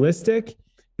 what's realistic,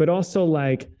 but also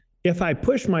like, if I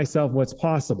push myself, what's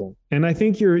possible? And I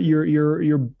think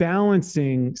you're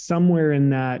balancing somewhere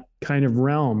in that kind of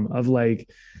realm of like,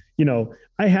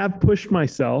 I have pushed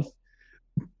myself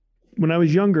when I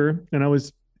was younger and I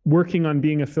was working on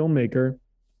being a filmmaker.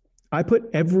 I put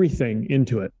everything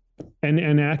into it,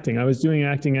 and acting. I was doing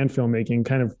acting and filmmaking,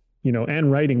 kind of,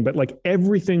 and writing, but like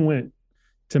everything went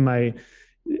to my,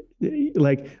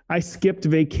 like I skipped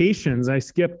vacations. I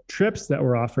skipped trips that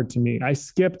were offered to me. I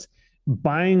skipped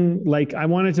buying, like I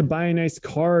wanted to buy a nice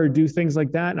car or do things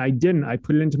like that. And I didn't. I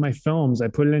put it into my films. I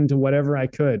put it into whatever I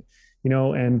could,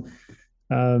 and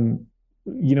at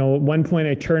one point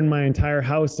I turned my entire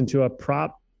house into a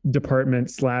prop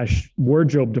department /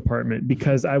 wardrobe department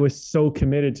because I was so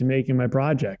committed to making my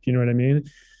project. You know what I mean?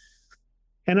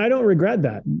 And I don't regret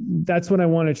that. That's what I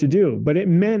wanted to do, but it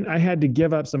meant I had to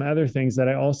give up some other things that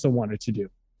I also wanted to do.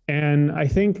 And I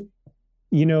think,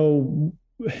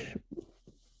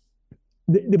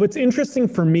 what's interesting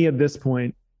for me at this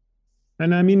point,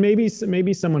 and I mean, maybe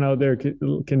someone out there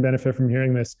can benefit from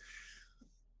hearing this.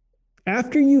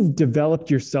 After you've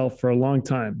developed yourself for a long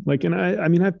time,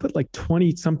 and I've put like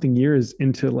 20 something years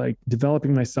into like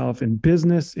developing myself in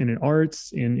business and in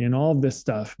arts, in all of this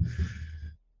stuff.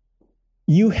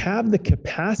 You have the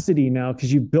capacity now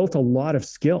because you've built a lot of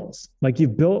skills.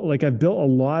 I've built a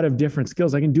lot of different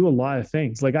skills. I can do a lot of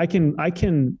things. Like I can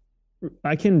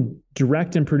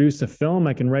direct and produce a film.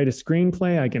 I can write a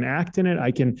screenplay. I can act in it.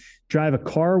 I can drive a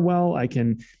car well. I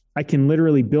can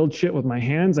literally build shit with my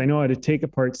hands. I know how to take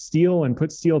apart steel and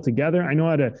put steel together. I know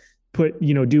how to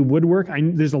do woodwork.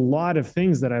 There's a lot of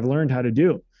things that I've learned how to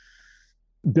do.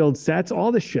 Build sets,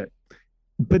 all this shit.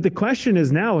 But the question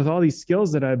is now, with all these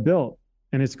skills that I've built,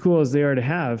 and as cool as they are to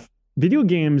have, video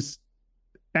games,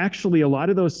 actually a lot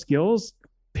of those skills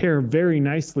pair very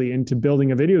nicely into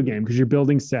building a video game because you're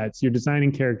building sets, you're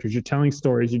designing characters, you're telling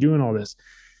stories, you're doing all this.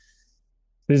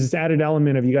 There's this added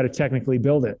element of you got to technically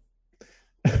build it.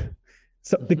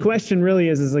 So the question really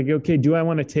is like, okay, do I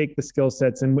want to take the skill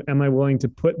sets and am I willing to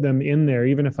put them in there,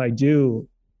 even if I do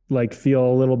like feel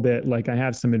a little bit like I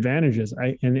have some advantages?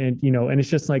 And it's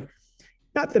just like,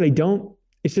 not that I don't,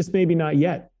 it's just maybe not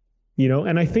yet,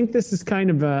 and I think this is kind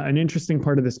of an interesting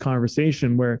part of this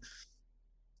conversation where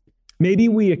maybe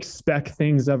we expect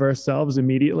things of ourselves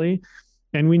immediately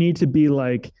and we need to be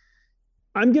like,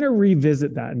 I'm going to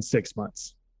revisit that in 6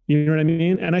 months. You know what I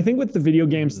mean? And I think with the video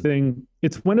games thing,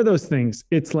 it's one of those things.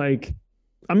 It's like,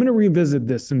 I'm going to revisit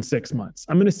this in 6 months.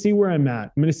 I'm going to see where I'm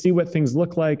at. I'm going to see what things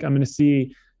look like. I'm going to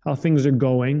see how things are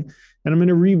going. And I'm going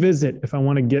to revisit if I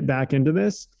want to get back into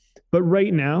this. But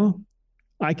right now,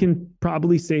 I can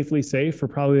probably safely say for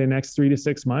probably the next 3 to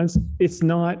 6 months, it's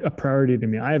not a priority to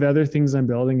me. I have other things I'm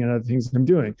building and other things I'm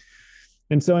doing.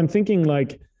 And so I'm thinking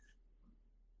like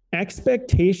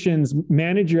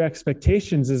manage your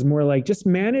expectations is more like just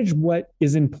manage what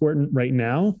is important right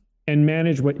now and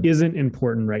manage what isn't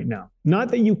important right now. Not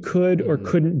that you could or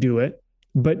couldn't do it,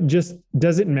 but just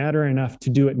does it matter enough to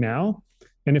do it now?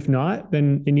 And if not,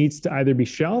 then it needs to either be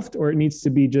shelved or it needs to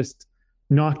be just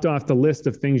knocked off the list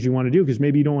of things you want to do because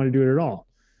maybe you don't want to do it at all.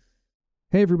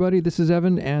 Hey everybody, this is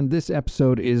Evan, and this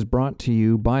episode is brought to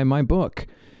you by my book.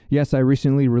 Yes, I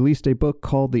recently released a book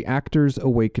called The Actor's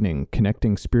Awakening,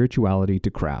 Connecting Spirituality to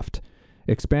Craft.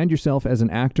 Expand yourself as an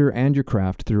actor and your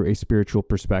craft through a spiritual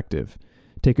perspective.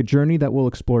 Take a journey that will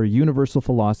explore universal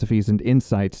philosophies and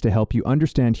insights to help you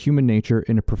understand human nature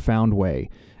in a profound way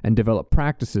and develop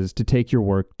practices to take your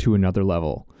work to another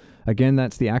level. Again,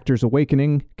 that's The Actor's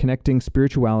Awakening, Connecting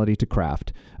Spirituality to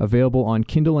Craft, available on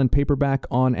Kindle and paperback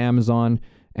on Amazon.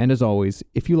 And as always,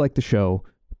 if you like the show,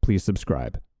 please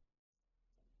subscribe.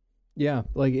 Yeah,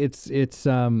 like it's it's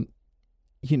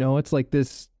like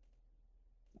this,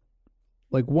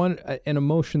 like an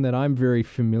emotion that I'm very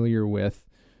familiar with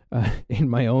in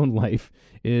my own life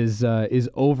is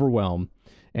overwhelm.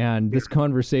 And this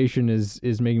conversation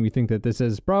is making me think that this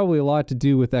has probably a lot to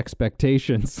do with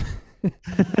expectations.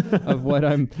 Of what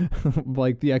I'm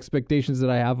like, the expectations that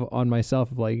I have on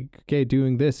myself of like, okay,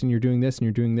 doing this and you're doing this and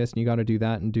you're doing this and you got to do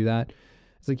that and do that.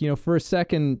 It's like, for a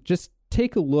second, just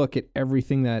take a look at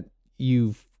everything that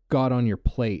you've got on your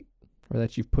plate or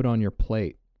that you've put on your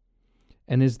plate.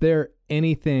 And is there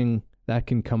anything that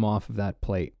can come off of that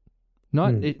plate?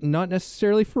 Not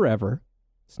necessarily forever.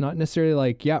 It's not necessarily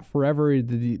like, yeah, forever,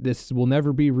 this will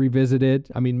never be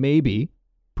revisited. I mean, maybe,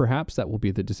 perhaps that will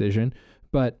be the decision,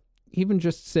 but even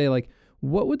just say like,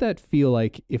 what would that feel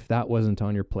like if that wasn't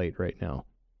on your plate right now?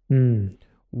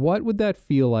 What would that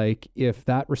feel like if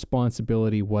that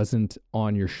responsibility wasn't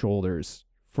on your shoulders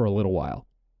for a little while?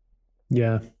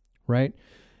 Yeah. Right.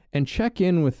 And check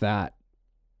in with that.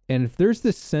 And if there's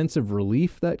this sense of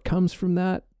relief that comes from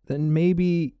that, then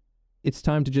maybe it's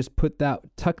time to just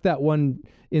tuck that one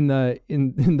in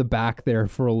the back there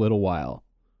for a little while.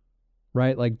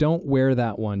 Right? Like, don't wear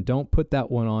that one. Don't put that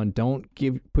one on. Don't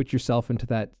put yourself into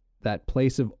that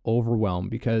place of overwhelm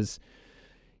because,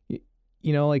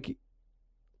 like,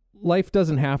 life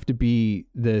doesn't have to be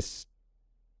this,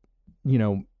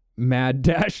 mad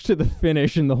dash to the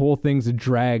finish, and the whole thing's a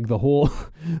drag the whole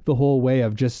the whole way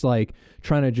of just like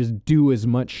trying to just do as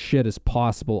much shit as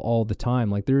possible all the time.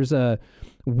 Like there's a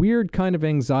weird kind of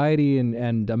anxiety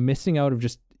and a missing out of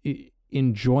just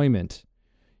enjoyment.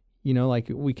 You know,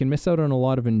 like we can miss out on a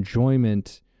lot of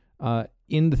enjoyment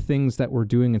in the things that we're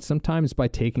doing, and sometimes by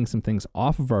taking some things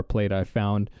off of our plate, I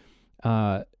found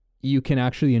you can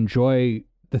actually enjoy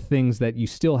the things that you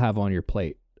still have on your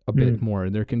plate a bit more.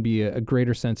 There can be a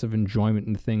greater sense of enjoyment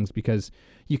in things because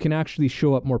you can actually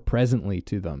show up more presently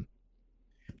to them.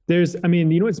 I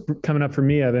mean, you know what's coming up for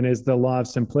me, Evan, is the law of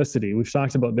simplicity. We've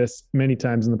talked about this many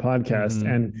times in the podcast,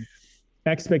 and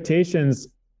expectations,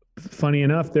 funny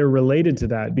enough, they're related to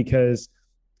that, because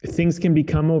things can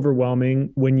become overwhelming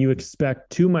when you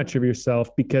expect too much of yourself,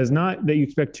 because not that you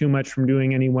expect too much from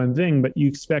doing any one thing, but you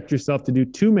expect yourself to do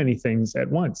too many things at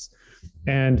once.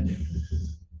 And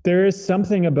there is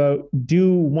something about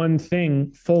do one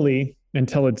thing fully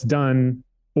until it's done,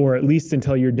 or at least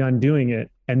until you're done doing it,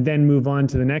 and then move on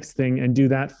to the next thing and do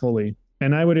that fully.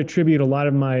 And I would attribute a lot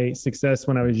of my success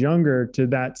when I was younger to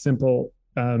that simple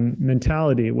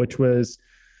mentality, which was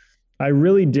I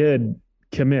really did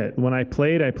commit. When I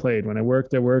played, I played. When I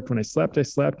worked, I worked. When I slept, I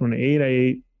slept. When I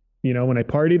ate, you know, when I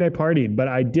partied, I partied. But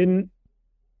I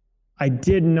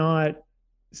did not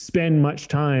spend much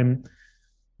time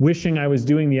wishing I was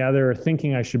doing the other or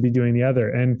thinking I should be doing the other.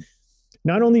 And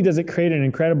not only does it create an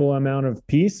incredible amount of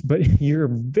peace, but you're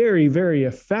very, very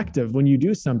effective when you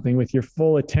do something with your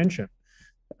full attention.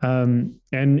 And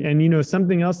you know,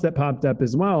 something else that popped up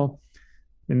as well,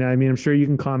 and I mean, I'm sure you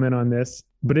can comment on this,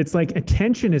 but it's like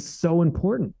attention is so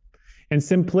important, and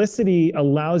simplicity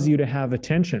allows you to have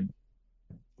attention.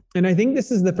 And I think this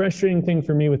is the frustrating thing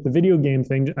for me with the video game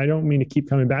thing. I don't mean to keep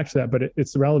coming back to that, but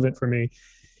it's relevant for me,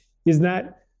 is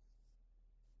that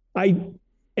I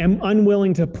am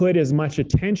unwilling to put as much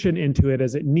attention into it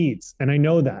as it needs. And I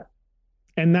know that.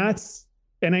 And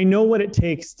I know what it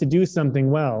takes to do something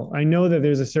well. I know that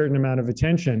there's a certain amount of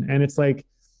attention. And it's like,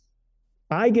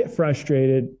 I get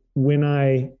frustrated when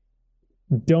I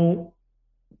don't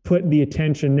put the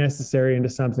attention necessary into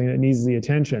something that needs the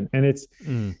attention. And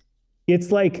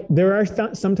it's like, there are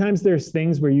sometimes there's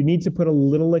things where you need to put a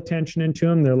little attention into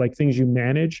them. They're like things you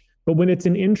manage. But when it's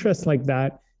an interest like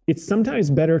that, it's sometimes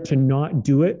better to not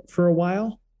do it for a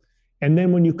while. And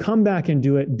then when you come back and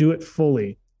do it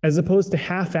fully, as opposed to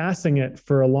half-assing it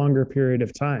for a longer period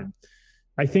of time.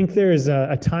 I think there's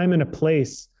a time and a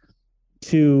place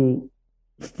to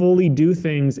fully do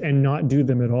things and not do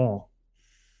them at all.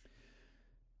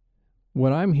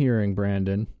 What I'm hearing,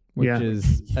 Brandon, which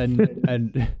is,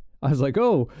 and I was like,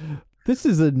 oh, this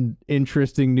is an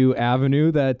interesting new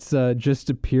avenue that's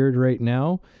just appeared right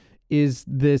now, is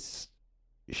this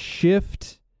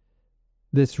shift,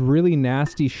 this really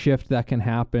nasty shift that can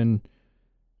happen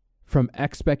from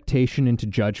expectation into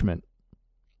judgment.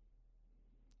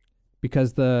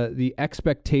 Because the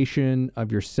expectation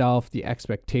of yourself, the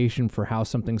expectation for how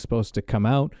something's supposed to come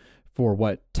out, for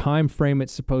what time frame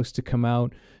it's supposed to come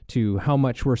out, to how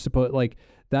much we're supposed, like,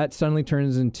 that suddenly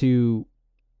turns into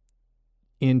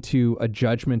a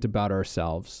judgment about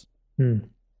ourselves.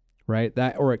 Right?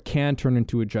 That, or it can turn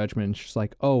into a judgment. It's just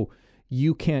like, oh,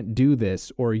 you can't do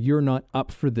this, or you're not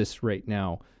up for this right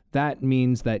now. That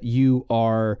means that you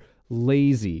are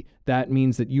lazy. That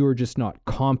means that you are just not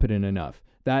competent enough.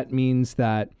 That means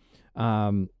that,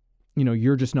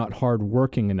 you're just not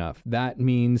hardworking enough. That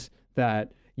means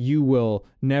that you will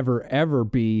never, ever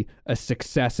be a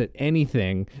success at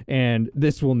anything, and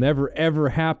this will never, ever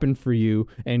happen for you,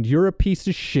 and you're a piece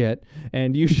of shit,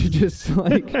 and you should just,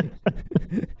 like,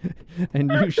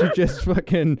 and you should just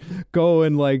fucking go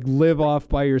and, like, live off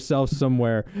by yourself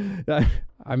somewhere.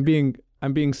 I'm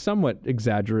being somewhat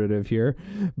exaggerative here,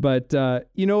 but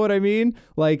you know what I mean?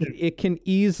 Like, it can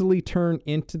easily turn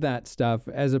into that stuff,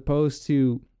 as opposed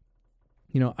to,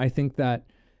 I think that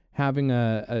having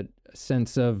a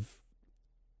sense of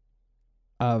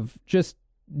just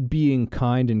being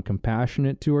kind and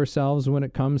compassionate to ourselves when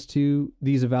it comes to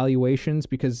these evaluations,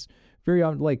 because very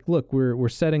often, like, look, we're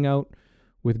setting out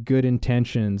with good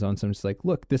intentions on something. It's like,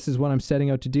 look, this is what I'm setting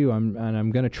out to do.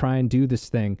 I'm going to try and do this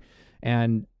thing.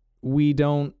 And we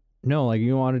don't know, like,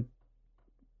 you want to,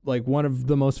 like, one of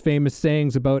the most famous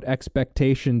sayings about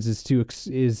expectations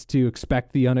is to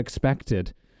expect the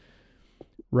unexpected,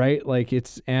 right? Like,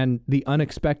 and the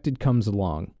unexpected comes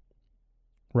along,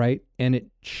 right? And it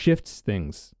shifts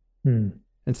things. And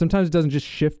sometimes it doesn't just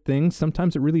shift things.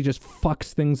 Sometimes it really just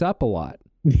fucks things up a lot.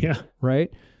 Yeah.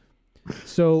 Right?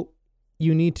 So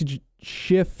you need to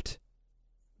shift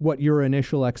what your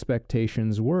initial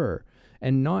expectations were,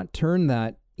 and not turn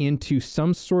that into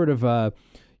some sort of a,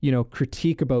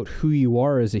 critique about who you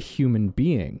are as a human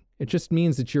being. It just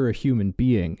means that you're a human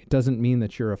being. It doesn't mean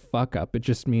that you're a fuck up. It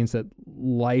just means that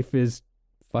life is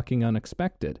fucking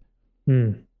unexpected.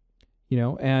 And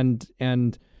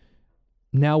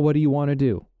now what do you want to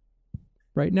do?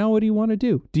 Right now, what do you want to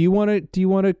do? Do you want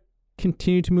to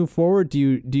continue to move forward? Do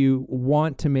you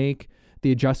want to make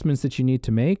the adjustments that you need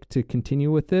to make to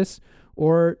continue with this?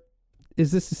 Or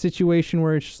is this a situation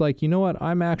where it's just like, you know what,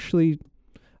 I actually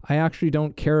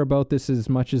don't care about this as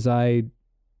much as I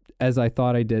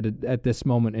thought I did at this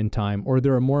moment in time, or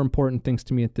there are more important things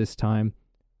to me at this time.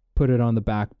 Put it on the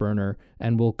back burner,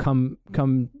 and we'll come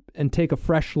and take a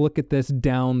fresh look at this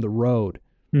down the road.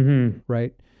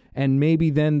 Right? And maybe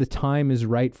then the time is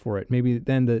right for it. Maybe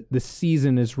then the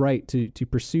season is right to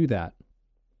pursue that.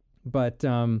 But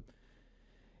the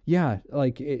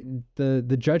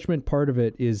judgment part of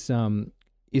it is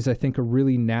I think a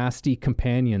really nasty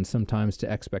companion sometimes to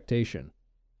expectation.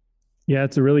 Yeah,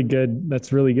 that's really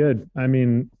good. I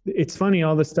mean, it's funny,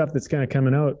 all the stuff that's kind of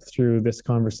coming out through this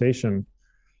conversation.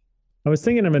 I was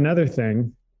thinking of another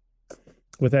thing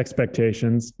with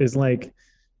expectations is like,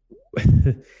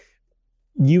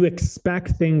 you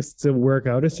expect things to work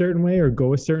out a certain way or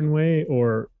go a certain way,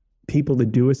 or people to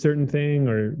do a certain thing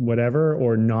or whatever,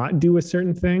 or not do a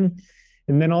certain thing.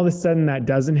 And then all of a sudden that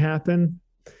doesn't happen.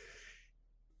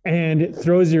 And it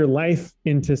throws your life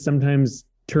into sometimes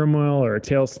turmoil or a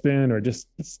tailspin or just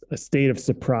a state of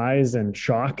surprise and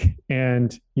shock.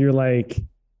 And you're like,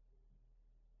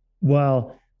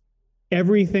 well,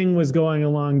 everything was going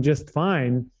along just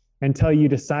fine until you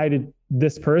decided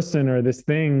this person or this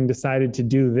thing decided to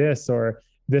do this, or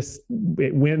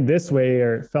it went this way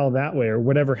or fell that way, or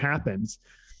whatever happens.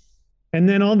 And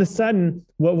then all of a sudden,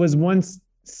 what was once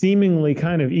seemingly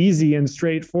kind of easy and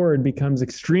straightforward becomes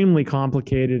extremely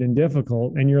complicated and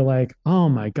difficult. And you're like, oh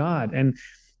my God. And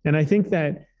I think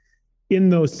that in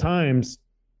those times,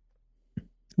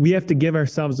 we have to give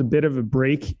ourselves a bit of a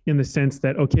break in the sense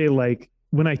that, okay, like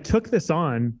when I took this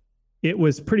on, it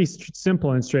was pretty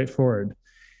simple and straightforward.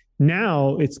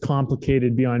 Now it's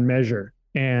complicated beyond measure.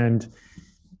 And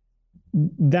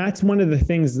that's one of the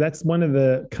things, that's one of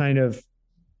the kind of,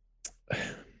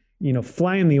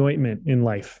 fly in the ointment in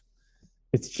life.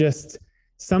 It's just,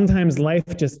 sometimes life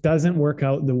just doesn't work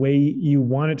out the way you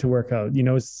want it to work out.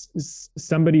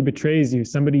 Somebody betrays you,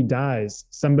 somebody dies,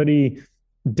 somebody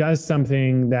does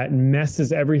something that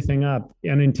messes everything up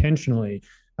unintentionally.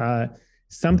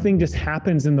 Something just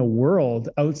happens in the world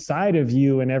outside of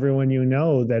you and everyone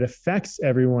that affects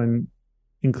everyone,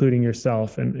 including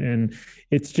yourself. And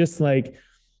it's just like,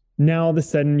 now all of a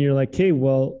sudden you're like, okay,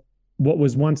 well, what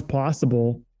was once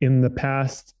possible in the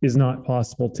past is not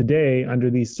possible today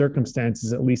under these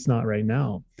circumstances, at least not right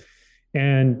now.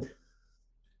 And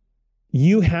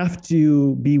you have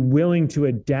to be willing to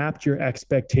adapt your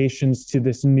expectations to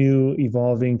this new,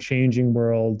 evolving, changing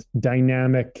world,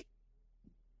 dynamic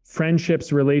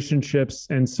friendships, relationships,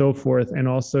 and so forth, and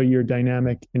also your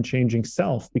dynamic and changing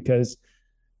self. Because,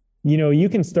 you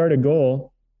can start a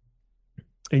goal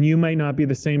and you might not be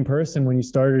the same person when you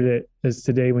started it as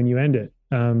today when you end it.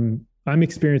 I'm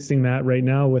experiencing that right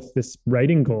now with this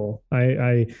writing goal.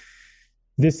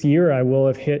 This year I will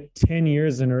have hit 10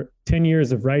 years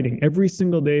of writing every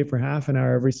single day for half an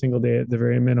hour, every single day at the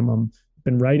very minimum.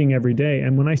 Been writing every day.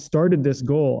 And when I started this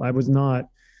goal, I was not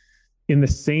in the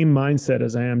same mindset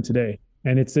as I am today.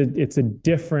 And it's a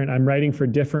different, I'm writing for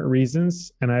different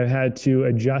reasons. And I've had to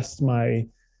adjust my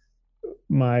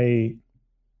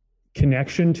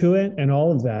connection to it and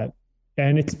all of that.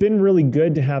 And it's been really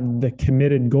good to have the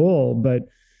committed goal. But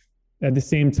at the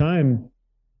same time,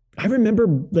 I remember,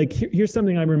 like, here's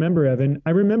something I remember, Evan.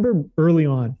 I remember early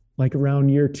on, like around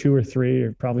year 2 or 3,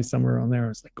 or probably somewhere around there, I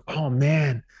was like, oh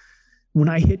man, when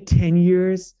I hit 10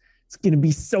 years, it's going to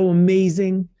be so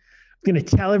amazing. I'm going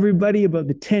to tell everybody about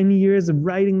the 10 years of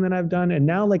writing that I've done. And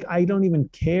now, like, I don't even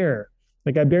care.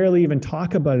 Like, I barely even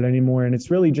talk about it anymore. And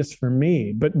it's really just for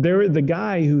me. But the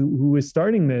guy who was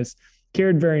starting this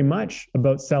cared very much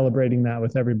about celebrating that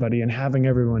with everybody and having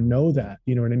everyone know that,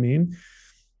 you know what I mean?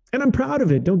 And I'm proud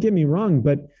of it. Don't get me wrong,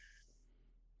 but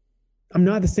I'm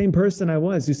not the same person I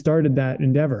was who started that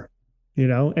endeavor,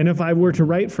 And if I were to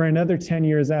write for another 10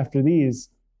 years after these,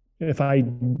 if I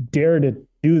dare to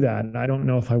do that, and I don't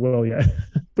know if I will yet,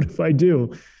 but if I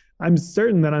do, I'm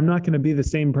certain that I'm not going to be the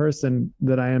same person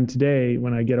that I am today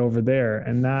when I get over there.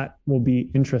 And that will be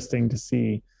interesting to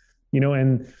see,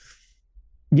 and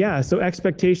yeah, so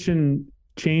expectation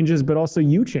changes, but also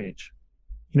you change.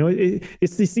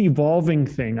 It's this evolving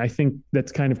thing, I think,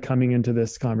 that's kind of coming into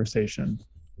this conversation.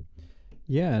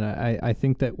 Yeah, and I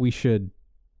think that we should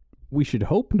we should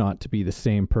hope not to be the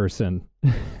same person.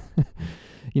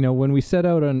 You know, when we set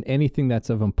out on anything that's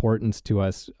of importance to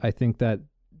us, I think that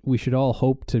we should all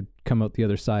hope to come out the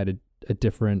other side a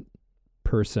different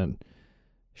person.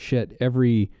 Shit,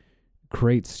 every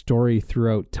great story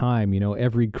throughout time, you know,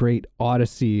 every great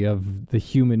odyssey of the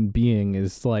human being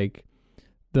is like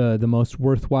the most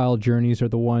worthwhile journeys are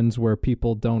the ones where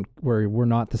where we're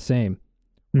not the same.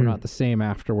 We're not the same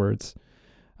afterwards.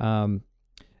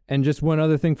 And just one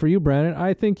other thing for you, Brandon,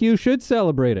 I think you should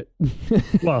celebrate it.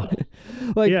 Well,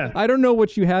 like, yeah. I don't know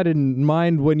what you had in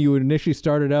mind when you initially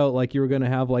started out, like you were going to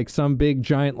have like some big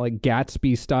giant, like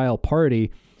Gatsby style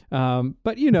party.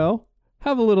 But you know,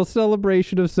 have a little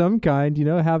celebration of some kind, you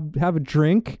know, have a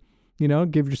drink, you know,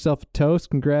 give yourself a toast,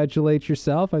 congratulate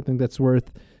yourself. I think that's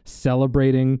worth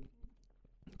celebrating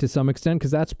to some extent,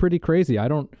 'cause that's pretty crazy. I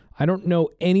don't know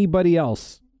anybody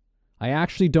else. I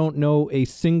actually don't know a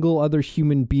single other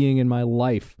human being in my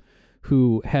life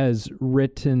who has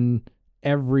written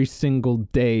every single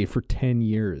day for 10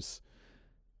 years.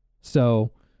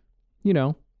 So, you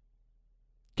know,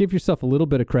 give yourself a little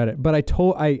bit of credit. But I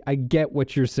get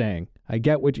what you're saying. I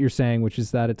get what you're saying, which is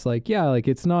that it's like, yeah, like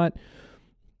it's not,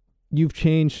 you've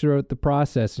changed throughout the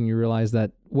process and you realize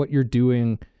that what you're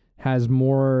doing has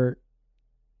more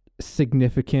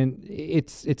significant,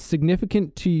 it's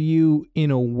significant to you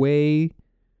in a way,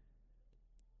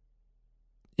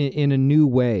 in a new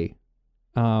way,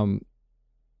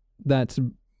 that's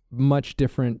much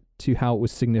different to how it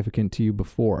was significant to you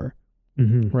before.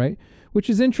 Right?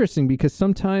 Which is interesting because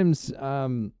sometimes,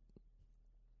 you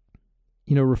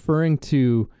know, referring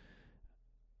to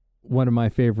one of my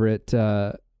favorite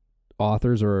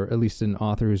authors, or at least an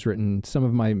author who's written some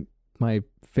of my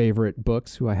favorite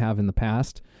books, who I have in the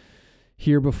past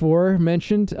here before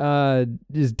mentioned,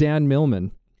 is Dan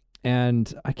Millman.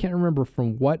 And I can't remember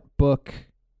from what book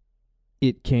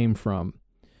it came from,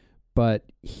 but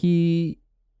he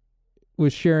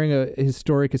was sharing his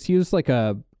story because he was like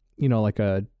a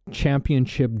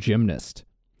championship gymnast.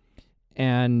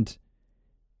 And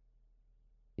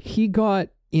he got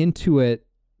into it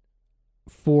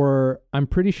for, I'm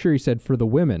pretty sure he said, for the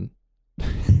women.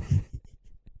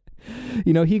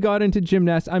 You know, he got into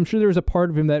gymnastics. I'm sure there was a part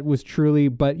of him that was truly,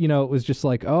 but, you know, it was just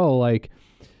like, oh, like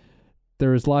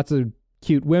there was lots of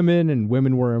cute women and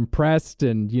women were impressed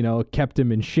and, you know, kept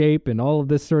him in shape and all of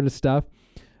this sort of stuff.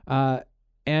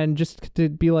 And just to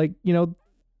be like, you know,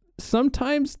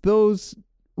 sometimes those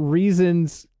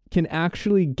reasons can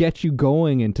actually get you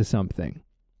going into something.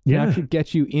 Can actually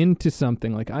get you into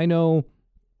something. Like, I know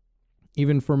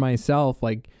even for myself,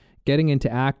 like getting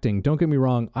into acting, don't get me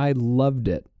wrong, I loved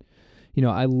it. You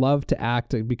know, I love to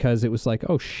act because it was like,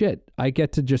 oh shit, I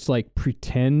get to just like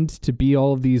pretend to be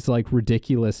all of these like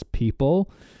ridiculous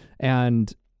people,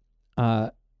 and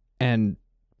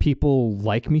people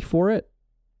like me for it.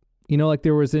 You know, like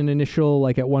there was an initial,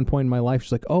 like at one point in my life,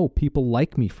 it's like, oh, people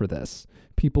like me for this.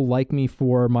 People like me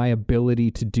for my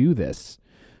ability to do this.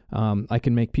 I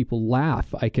can make people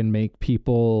laugh. I can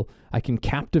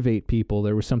captivate people.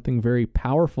 There was something very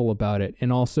powerful about it.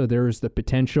 And also there was the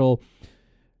potential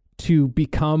to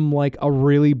become like a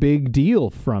really big deal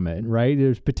from it, right?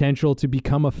 There's potential to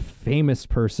become a famous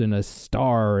person, a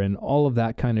star, and all of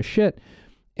that kind of shit.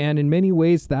 And in many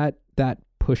ways that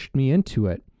pushed me into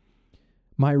it.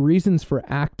 My reasons for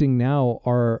acting now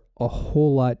are a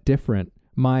whole lot different.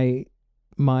 My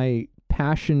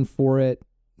passion for it,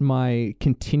 my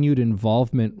continued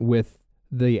involvement with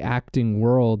the acting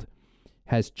world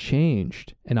has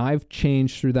changed, and I've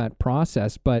changed through that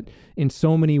process. But in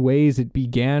so many ways, it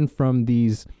began from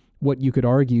these, what you could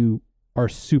argue are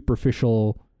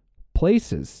superficial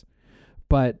places.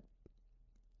 But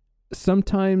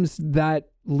sometimes that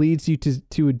leads you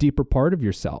to a deeper part of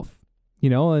yourself, you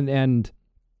know, and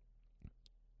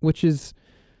which is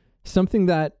something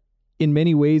that in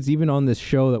many ways, even on this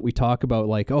show that we talk about,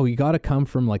 like, oh, you got to come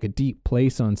from like a deep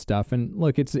place on stuff. And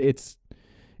look, it's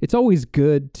always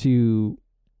good to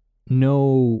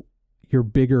know your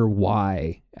bigger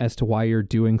why as to why you're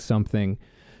doing something.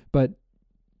 But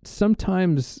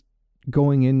sometimes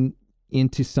going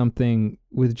into something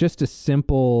with just a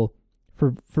simple,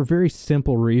 for very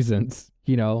simple reasons,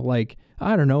 you know, like,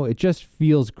 I don't know, it just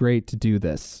feels great to do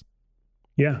this.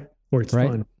 Yeah. Or it's right?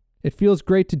 fun. It feels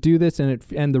great to do this,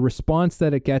 and the response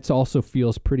that it gets also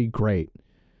feels pretty great.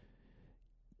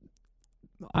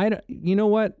 You know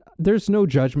what? There's no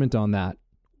judgment on that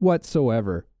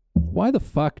whatsoever. Why the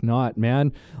fuck not,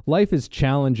 man? Life is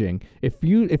challenging. If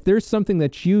there's something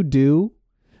that you do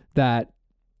that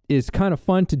is kind of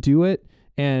fun to do it,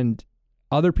 and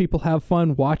other people have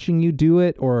fun watching you do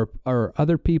it, or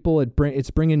other people, it's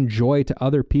bringing joy to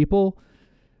other people,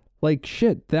 like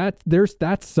shit, that's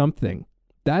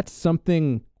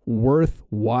something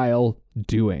worthwhile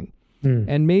doing.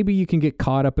 And maybe you can get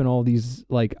caught up in all these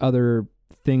like other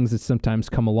things that sometimes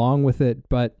come along with it,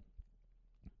 but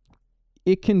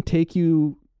it can take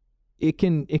you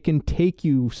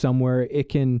somewhere.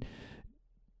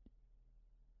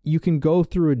 You can go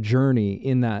through a journey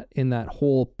in that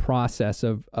whole process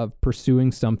of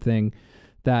pursuing something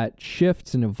that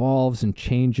shifts and evolves and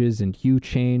changes, and you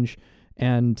change,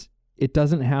 and it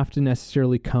doesn't have to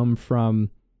necessarily come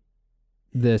from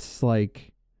this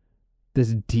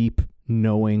deep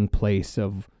knowing place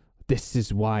of this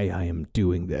is why I am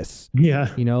doing this.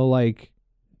 Yeah. You know, like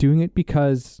doing it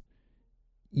because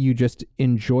you just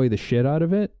enjoy the shit out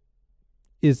of it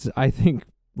is, I think,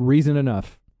 reason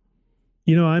enough.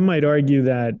 You know, I might argue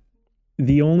that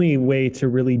the only way to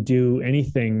really do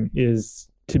anything is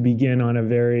to begin on a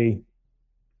very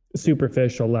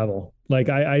superficial level. Like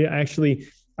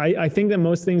I think that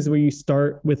most things where you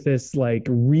start with this like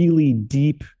really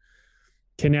deep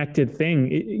connected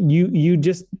thing,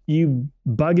 you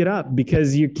bug it up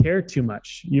because you care too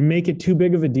much. You make it too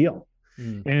big of a deal.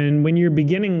 And when you're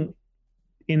beginning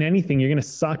in anything, you're going to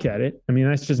suck at it. I mean,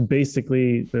 that's just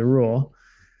basically the rule.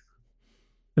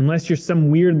 Unless you're some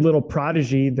weird little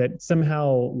prodigy that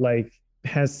somehow like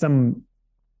has some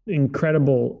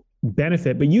incredible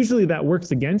benefit, but usually that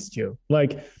works against you.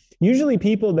 Like usually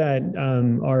people that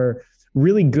are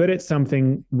really good at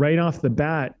something right off the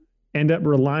bat end up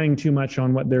relying too much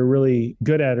on what they're really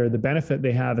good at or the benefit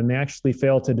they have, and they actually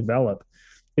fail to develop.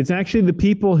 It's actually the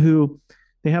people who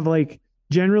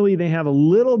generally they have a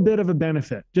little bit of a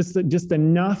benefit, just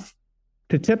enough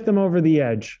to tip them over the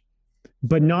edge,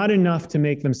 but not enough to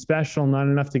make them special, not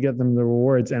enough to get them the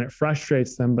rewards. And it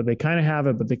frustrates them, but they kind of have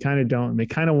it, but they kind of don't. And they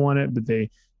kind of want it, but they,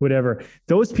 whatever.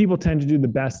 Those people tend to do the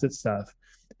best at stuff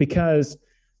because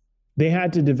they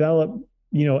had to develop,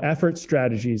 effort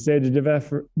strategies. They had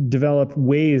to develop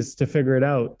ways to figure it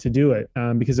out, to do it,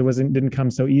 because it didn't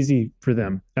come so easy for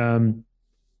them.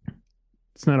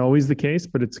 It's not always the case,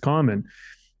 but it's common.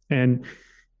 And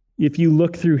if you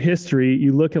look through history,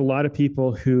 you look at a lot of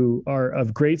people who are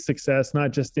of great success,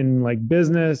 not just in like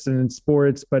business and in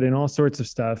sports, but in all sorts of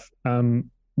stuff.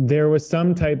 There was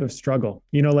some type of struggle,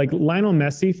 like Lionel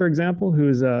Messi, for example, who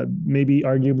is maybe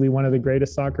arguably one of the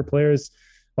greatest soccer players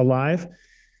alive,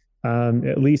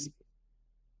 at least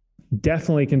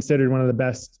definitely considered one of the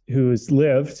best who's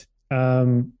lived.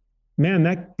 Man,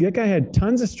 that guy had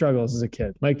tons of struggles as a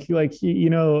kid. Like he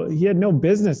had no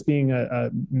business being a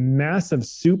massive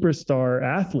superstar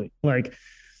athlete. But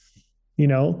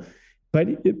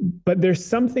there's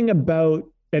something about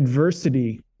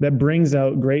adversity that brings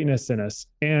out greatness in us.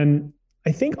 And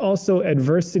I think also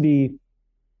adversity,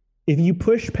 if you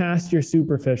push past your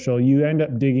superficial, you end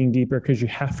up digging deeper because you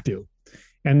have to.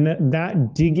 And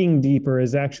that digging deeper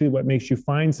is actually what makes you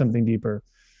find something deeper.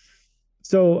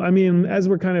 So, I mean, as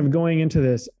we're kind of going into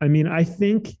this, I mean, I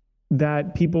think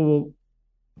that people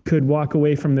could walk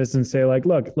away from this and say, like,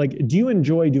 look, like, do you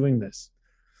enjoy doing this?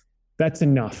 That's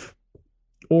enough.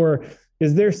 Or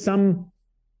is there something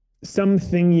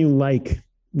you like,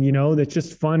 that's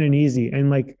just fun and easy, and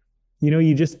like,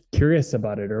 you're just curious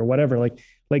about it or whatever.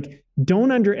 Like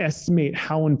don't underestimate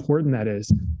how important that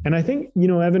is. And I think,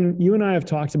 Evan, you and I have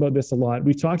talked about this a lot.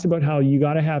 We've talked about how you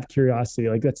got to have curiosity.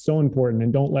 Like that's so important,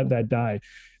 and don't let that die.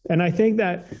 And I think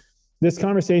that this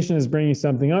conversation is bringing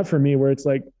something up for me where it's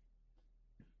like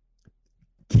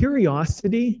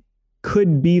curiosity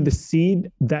could be the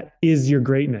seed that is your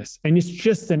greatness. And it's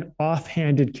just an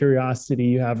offhanded curiosity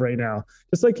you have right now.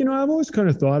 It's like, I've always kind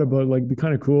of thought about like, be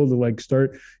kind of cool to like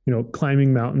start,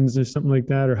 climbing mountains or something like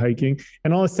that, or hiking.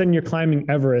 And all of a sudden you're climbing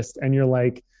Everest and you're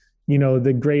like,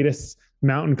 the greatest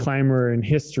mountain climber in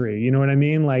history. You know what I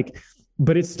mean? Like,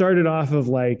 but it started off of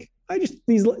like,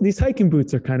 these hiking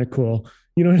boots are kind of cool.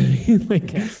 You know what I mean?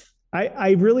 Like,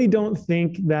 I really don't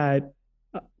think that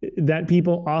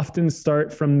people often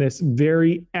start from this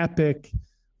very epic,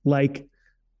 like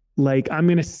I'm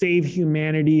going to save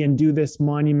humanity and do this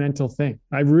monumental thing.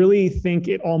 I really think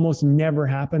it almost never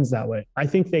happens that way. I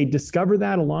think they discover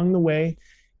that along the way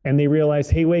and they realize,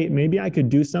 hey, wait, maybe I could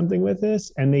do something with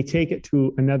this. And they take it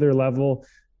to another level,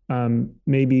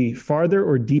 maybe farther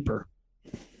or deeper.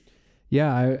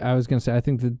 Yeah, I was going to say, I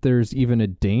think that there's even a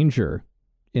danger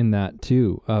in that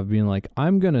too, of being like,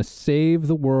 I'm going to save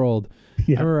the world.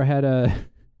 Yeah. I remember I had a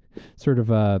sort of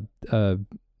a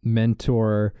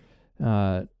mentor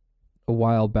a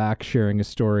while back sharing a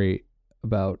story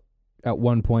about at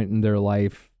one point in their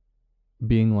life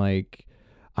being like,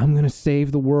 I'm going to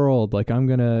save the world. Like I'm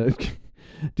going to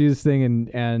do this thing.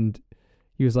 And,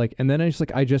 he was like, and then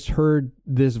I just heard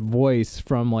this voice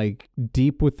from like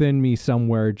deep within me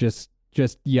somewhere, just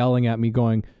yelling at me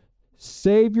going,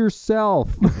 save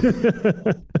yourself.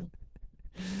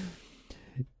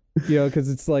 Because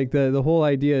it's like the whole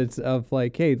idea is of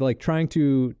like, hey, like trying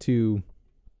to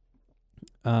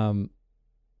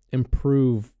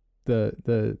improve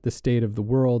the state of the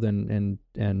world and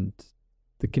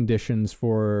the conditions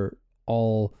for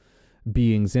all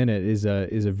beings in it is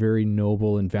a very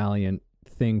noble and valiant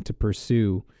thing to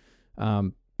pursue.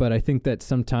 But I think that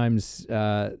sometimes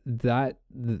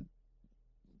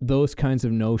those kinds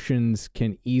of notions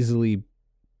can easily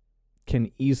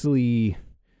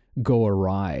go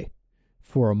awry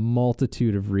for a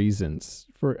multitude of reasons.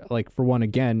 For one,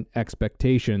 again,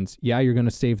 expectations. Yeah, you're going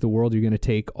to save the world. You're going to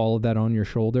take all of that on your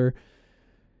shoulder.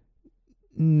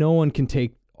 No one can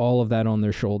take all of that on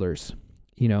their shoulders.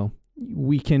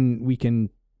 We can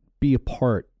be a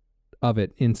part of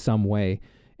it in some way,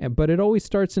 but it always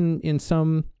starts in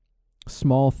some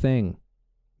small thing.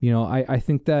 I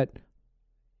think that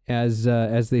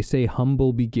as they say,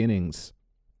 humble beginnings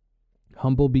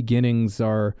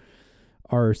are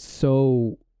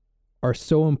so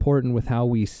important with how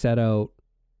we set out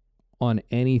on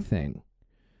anything,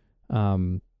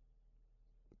 so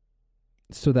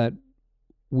that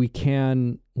we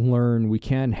can learn, we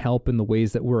can help in the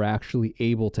ways that we're actually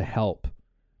able to help,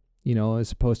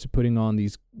 as opposed to putting on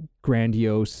these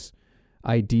grandiose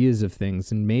ideas of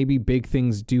things. And maybe big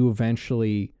things do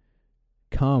eventually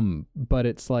come, but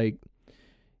it's like,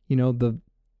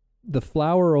 the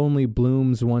flower only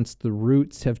blooms once the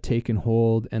roots have taken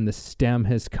hold and the stem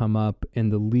has come up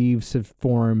and the leaves have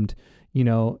formed,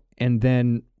 and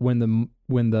then when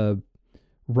the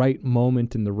right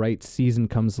moment and the right season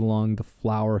comes along, the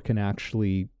flower can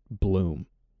actually bloom.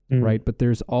 Right? But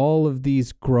there's all of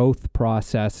these growth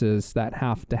processes that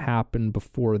have to happen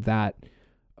before that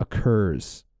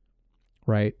occurs.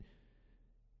 Right?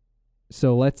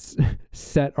 So let's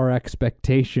set our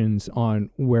expectations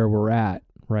on where we're at,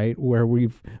 right?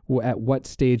 At what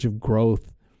stage of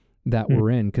growth that we're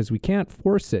in, because we can't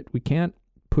force it. We can't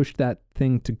push that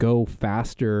thing to go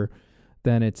faster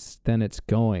than it's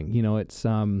going.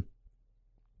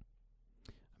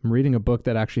 I'm reading a book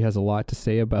that actually has a lot to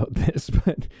say about this,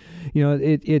 but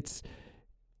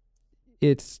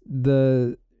it's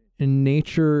the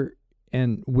nature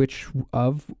and which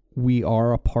of we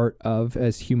are a part of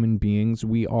as human beings.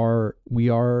 We are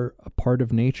a part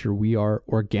of nature. We are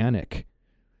organic,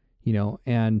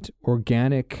 and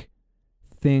organic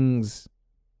things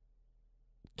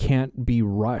can't be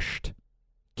rushed,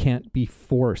 can't be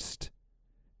forced.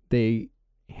 They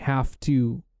have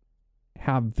to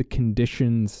have the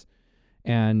conditions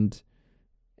and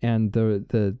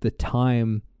the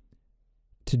time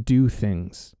to do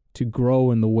things, to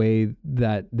grow in the way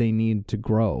that they need to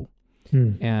grow.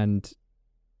 And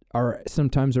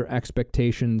sometimes our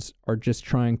expectations are just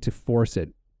trying to force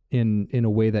it in a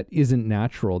way that isn't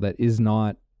natural, that is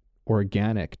not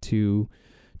organic to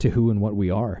who and what we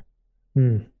are.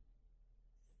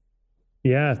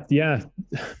 Yeah,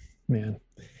 man.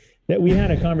 That we had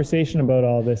a conversation about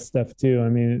all this stuff too. I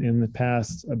mean, in the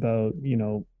past about,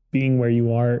 being where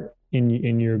you are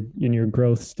in your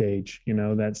growth stage,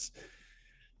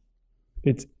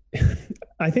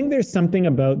 I think there's something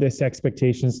about this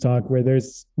expectations talk where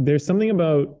there's something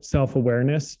about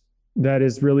self-awareness that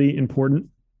is really important,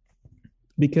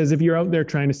 because if you're out there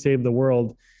trying to save the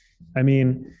world, I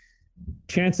mean,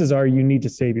 chances are you need to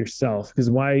save yourself, because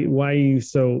why are you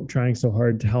trying so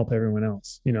hard to help everyone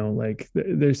else?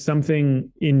 There's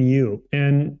something in you.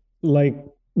 And like,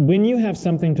 when you have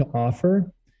something to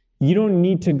offer, you don't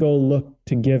need to go look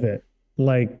to give it.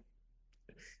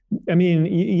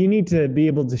 You need to be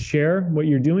able to share what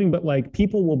you're doing, but like,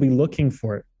 people will be looking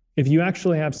for it. If you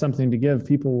actually have something to give,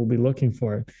 people will be looking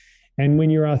for it. And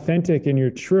when you're authentic and you're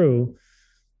true,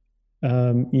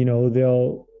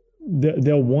 they'll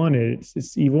want it.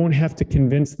 You won't have to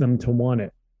convince them to want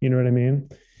it. You know what I mean?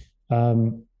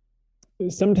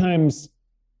 Sometimes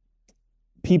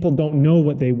people don't know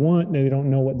what they want. They don't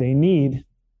know what they need.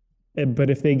 But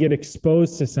if they get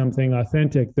exposed to something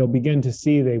authentic, they'll begin to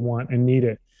see they want and need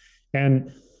it.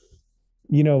 And,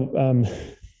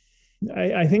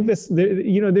 I think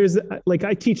there's like,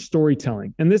 I teach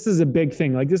storytelling, and this is a big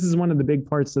thing. Like, this is one of the big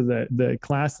parts of the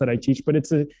class that I teach, but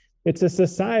it's a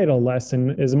societal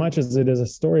lesson as much as it is a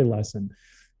story lesson,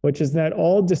 which is that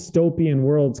all dystopian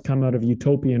worlds come out of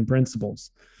utopian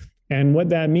principles. And what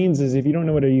that means is, if you don't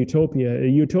know what a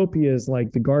utopia is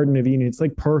like the Garden of Eden. It's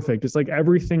like perfect. It's like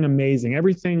everything amazing,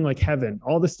 everything like heaven,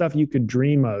 all the stuff you could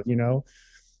dream of,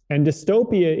 And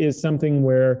dystopia is something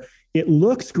where it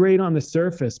looks great on the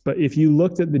surface, but if you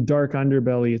looked at the dark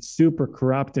underbelly, it's super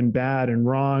corrupt and bad and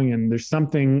wrong, and there's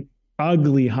something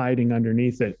ugly hiding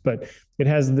underneath it. But it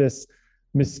has this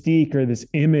mystique or this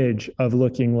image of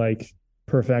looking like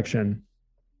perfection.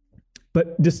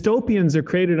 But dystopians are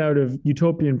created out of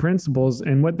utopian principles,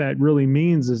 and what that really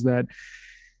means is that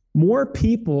more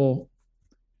people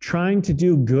trying to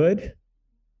do good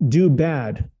do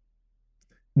bad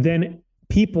than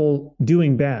people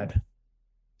doing bad.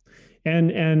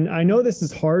 And I know this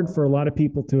is hard for a lot of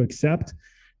people to accept,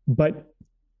 but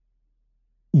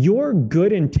your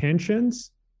good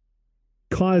intentions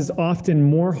cause often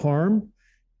more harm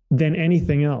than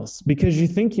anything else because you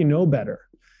think you know better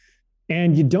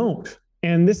and you don't.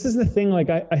 And this is the thing,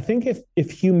 like, I think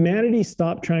if humanity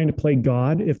stopped trying to play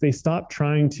God, if they stopped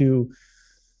trying to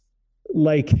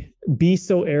like be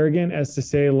so arrogant as to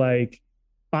say, like,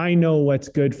 I know what's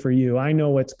good for you, I know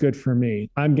what's good for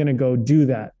me, I'm going to go do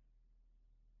that.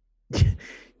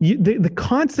 The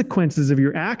consequences of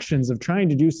your actions of trying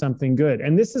to do something good.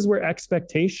 And this is where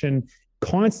expectation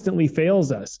constantly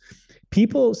fails us.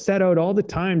 People set out all the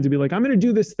time to be like, I'm going to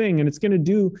do this thing and it's going to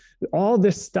do all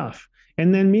this stuff.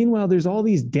 And then meanwhile, there's all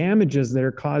these damages that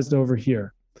are caused over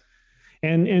here.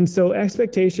 And so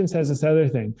expectations has this other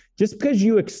thing. Just because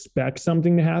you expect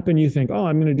something to happen, you think, oh,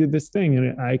 I'm going to do this thing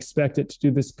and I expect it to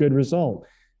do this good result.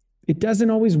 It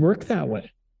doesn't always work that way.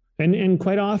 And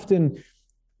quite often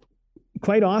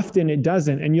it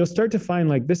doesn't. And you'll start to find,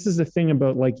 like, this is the thing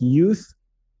about like youth.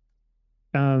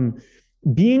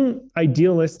 Being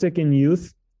idealistic in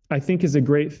youth, I think, is a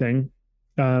great thing.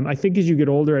 I think as you get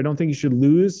older, I don't think you should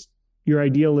lose your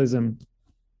idealism.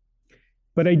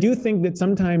 But I do think that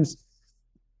sometimes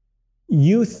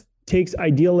youth takes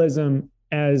idealism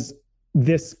as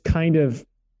this kind of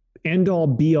end-all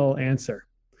be-all answer,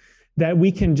 that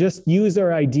we can just use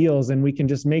our ideals and we can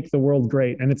just make the world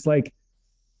great. And it's like,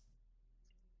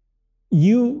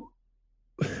 you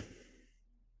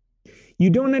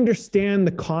don't understand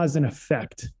the cause and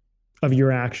effect of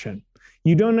your action.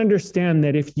 You don't understand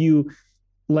that if you,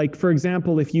 like, for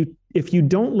example, if you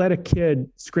don't let a kid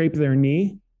scrape their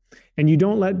knee and you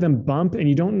don't let them bump and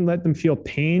you don't let them feel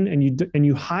pain and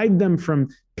you hide them from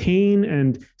pain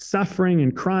and suffering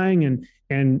and crying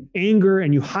and anger,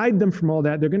 and you hide them from all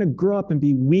that, they're going to grow up and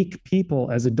be weak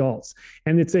people as adults.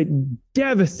 And it's a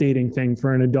devastating thing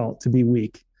for an adult to be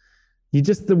weak.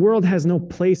 The world has no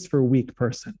place for a weak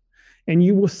person. And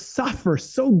you will suffer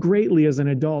so greatly as an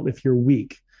adult if you're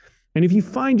weak. And if you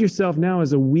find yourself now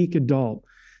as a weak adult,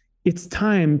 it's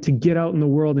time to get out in the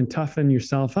world and toughen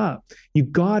yourself up. You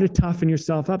got to toughen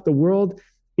yourself up. The world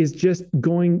is just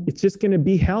going to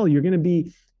be hell. You're going to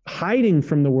be hiding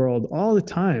from the world all the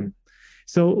time.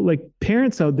 So, like,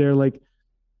 parents out there, like,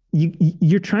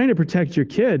 you're trying to protect your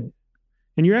kid,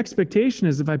 and your expectation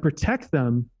is if I protect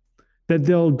them, that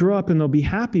they'll grow up and they'll be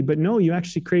happy. But no, you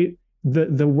actually create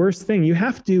the worst thing. You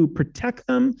have to protect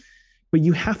them, but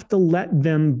you have to let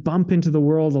them bump into the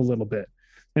world a little bit.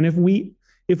 And if we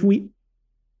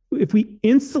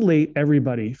insulate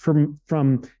everybody from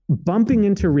bumping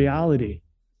into reality,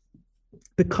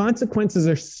 the consequences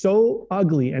are so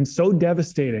ugly and so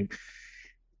devastating.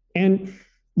 And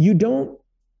you don't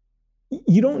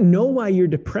know why you're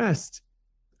depressed.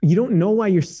 You don't know why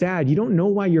you're sad. You don't know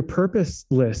why you're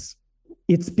purposeless.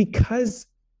 It's because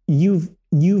you've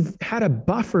had a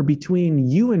buffer between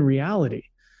you and reality.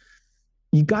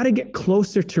 You got to get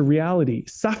closer to reality.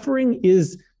 Suffering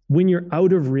is when you're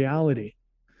out of reality.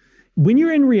 When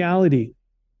you're in reality,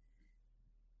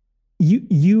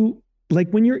 you like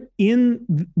when you're in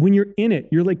it,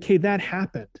 you're like, okay, that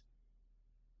happened.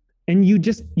 And it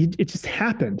just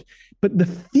happened. But the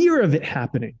fear of it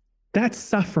happening, that's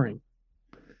suffering.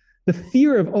 The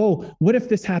fear of, oh, what if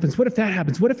this happens? What if that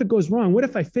happens? What if it goes wrong? What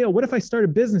if I fail? What if I start a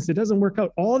business? It doesn't work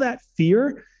out. All that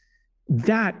fear,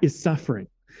 that is suffering.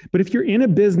 But if you're in a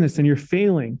business and you're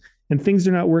failing and things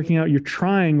are not working out, you're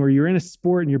trying, or you're in a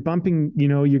sport and you're bumping,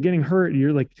 you're getting hurt,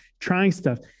 you're like trying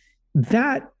stuff,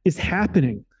 that is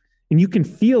happening. And you can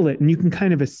feel it and you can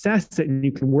kind of assess it and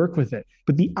you can work with it.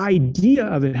 But the idea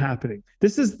of it happening,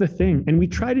 this is the thing. And we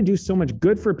try to do so much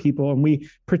good for people and we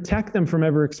protect them from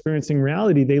ever experiencing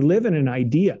reality. They live in an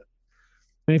idea.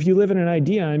 And if you live in an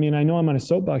idea, I mean, I know I'm on a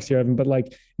soapbox here, Evan, but like,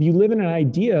 if you live in an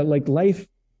idea, like, life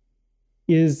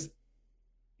is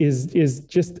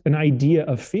just an idea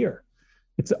of fear.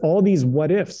 It's all these what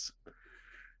ifs.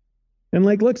 And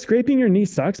like, look, scraping your knee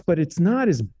sucks, but it's not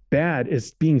as bad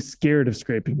as being scared of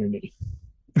scraping your knee.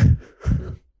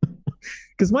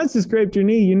 Because once you scraped your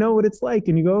knee, you know what it's like.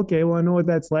 And you go, okay, well, I know what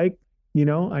that's like. I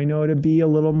know to be a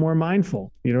little more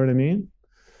mindful. You know what I mean?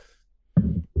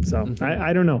 So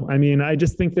I don't know. I mean, I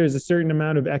just think there's a certain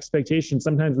amount of expectation.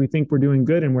 Sometimes we think we're doing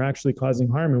good and we're actually causing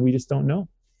harm, and we just don't know.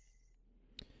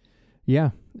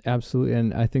 Yeah, absolutely.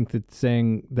 And I think that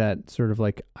saying that sort of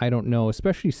like, I don't know,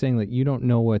 especially saying that you don't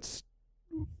know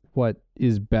what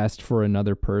is best for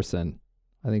another person.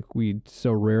 I think we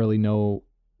so rarely know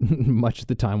much of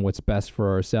the time what's best for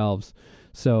ourselves.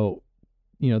 So,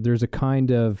 there's a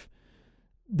kind of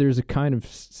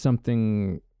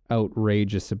something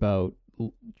outrageous about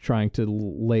trying to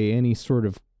lay any sort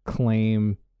of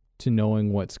claim to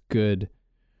knowing what's good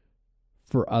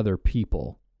for other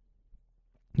people.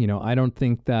 I don't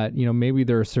think that, maybe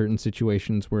there are certain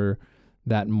situations where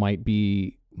that might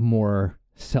be more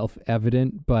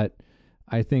self-evident, but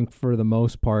I think for the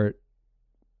most part,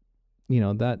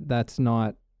 that's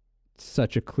not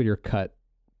such a clear-cut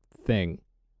thing.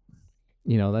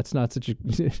 That's not such a,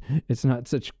 it's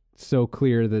not so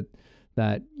clear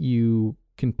that you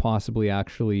can possibly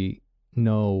actually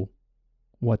know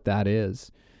what that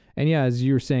is. And yeah, as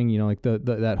you were saying, like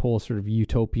that whole sort of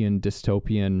utopian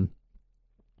dystopian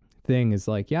thing is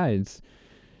like, yeah,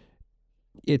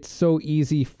 it's so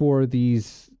easy for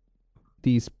these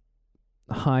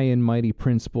high and mighty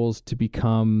principles to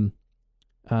become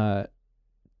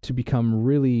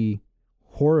really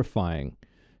horrifying,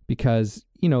 because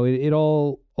a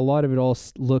lot of it all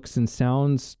looks and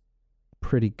sounds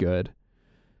pretty good,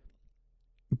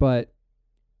 but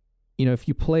if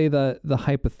you play the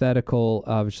hypothetical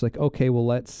of just like, okay, well,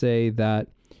 let's say that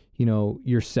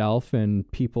yourself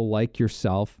and people like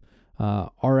yourself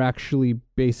are actually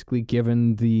basically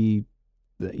given the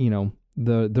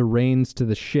reins to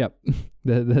the ship,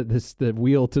 the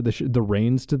wheel to the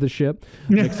reins to the ship.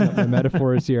 Mixing up my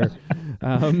metaphors here.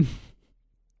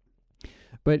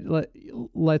 But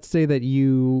let's say that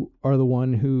you are the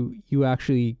one who you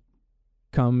actually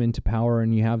come into power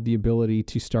and you have the ability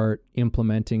to start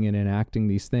implementing and enacting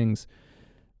these things.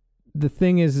 The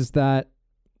thing is that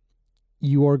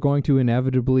you are going to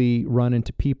inevitably run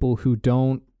into people who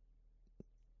don't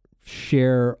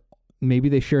share, maybe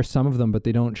they share some of them, but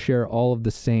they don't share all of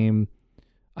the same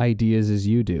ideas as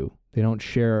you do. They don't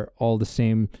share all the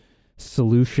same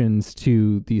solutions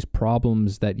to these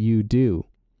problems that you do.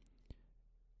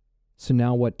 So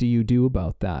now what do you do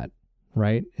about that?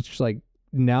 Right? It's just like,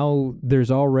 now there's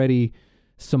already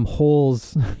some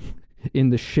holes in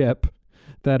the ship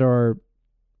that are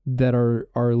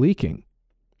leaking,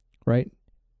 right?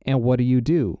 And what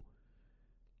do?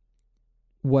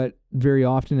 What very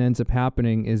often ends up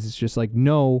happening is it's just like,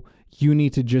 no, you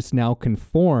need to just now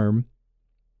conform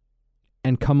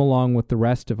and come along with the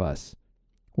rest of us.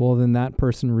 Well, then that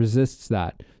person resists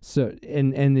that. So,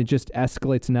 and it just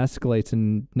escalates and escalates.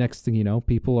 And next thing you know,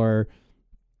 people are,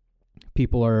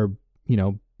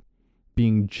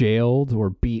 being jailed or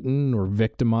beaten or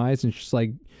victimized. And it's just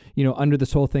like, under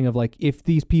this whole thing of like, if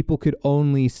these people could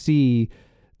only see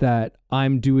that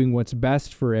I'm doing what's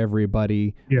best for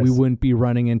everybody, yes, we wouldn't be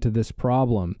running into this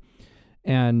problem.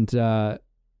 And, and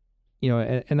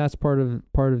that's part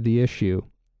of the issue.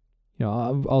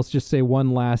 I'll just say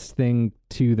one last thing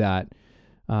to that.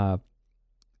 I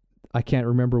can't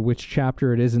remember which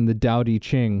chapter it is in the Tao Te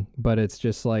Ching, but it's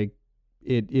just like,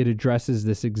 it addresses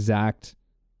this exact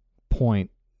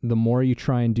point. The more you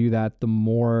try and do that, the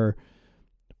more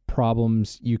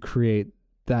problems you create.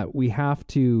 That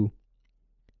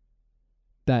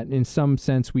in some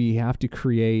sense we have to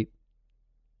create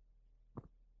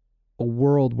a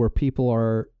world where people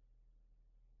are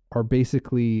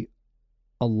basically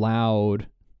allowed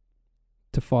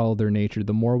to follow their nature.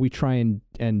 The more we try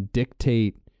and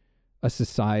dictate a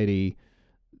society,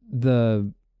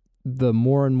 the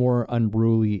more and more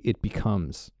unruly it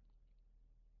becomes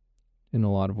in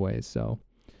a lot of ways. So,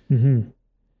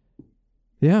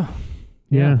 yeah.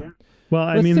 Well,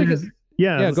 I mean,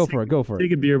 go for it.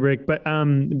 Take a beer break. But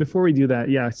before we do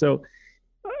that, so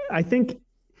I think,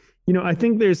 I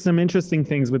think there's some interesting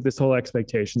things with this whole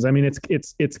expectations. I mean,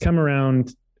 it's come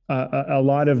around a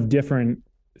lot of different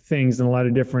things and a lot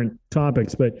of different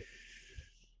topics, but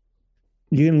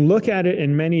you can look at it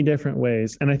in many different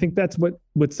ways. And I think that's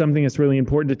what's something that's really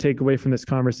important to take away from this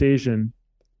conversation.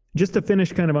 Just to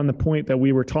finish kind of on the point that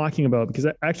we were talking about, because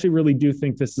I actually really do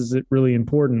think this is really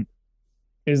important,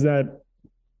 is that,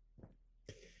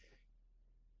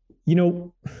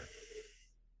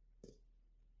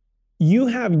 you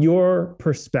have your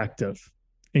perspective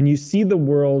and you see the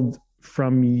world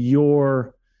from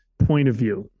your point of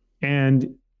view,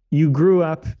 and you grew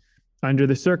up under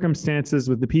the circumstances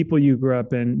with the people you grew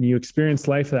up in, you experienced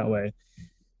life that way.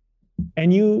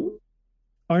 And you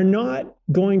are not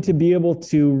going to be able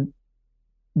to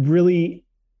really,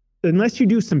 unless you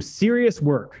do some serious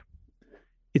work,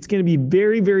 it's going to be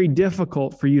very, very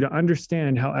difficult for you to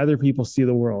understand how other people see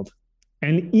the world.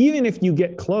 And even if you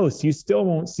get close, you still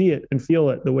won't see it and feel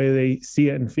it the way they see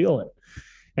it and feel it.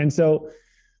 And so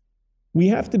we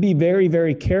have to be very,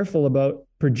 very careful about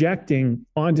projecting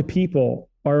onto people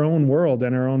our own world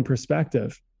and our own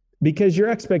perspective, because your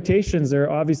expectations are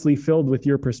obviously filled with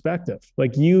your perspective.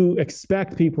 Like, you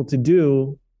expect people to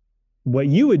do what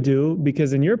you would do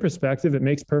because in your perspective, it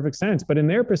makes perfect sense. But in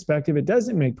their perspective, it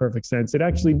doesn't make perfect sense. It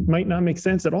actually might not make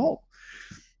sense at all.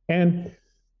 And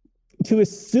to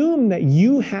assume that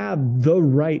you have the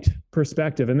right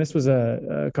perspective, and this was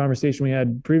a conversation we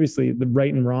had previously, the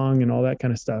right and wrong and all that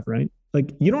kind of stuff, right?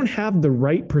 Like, you don't have the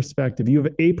right perspective. You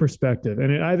have a perspective,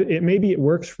 and it maybe it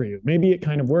works for you. Maybe it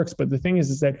kind of works. But the thing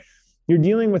is that you're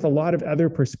dealing with a lot of other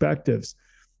perspectives.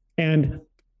 And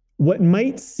what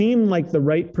might seem like the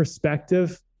right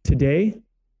perspective today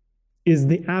is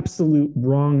the absolute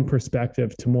wrong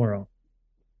perspective tomorrow.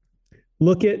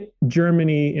 Look at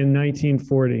Germany in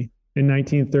 1940, in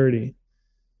 1930,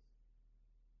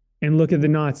 and look at the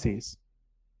Nazis,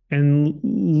 and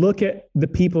look at the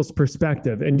people's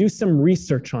perspective and do some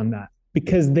research on that,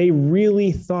 because they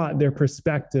really thought their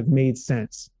perspective made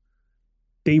sense.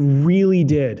 They really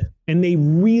did. And they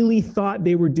really thought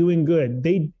they were doing good.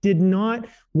 They did not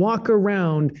walk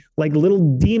around like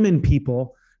little demon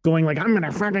people going like, I'm going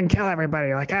to fucking kill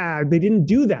everybody. Like, they didn't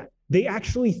do that. They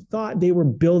actually thought they were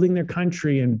building their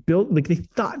country and they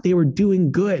thought they were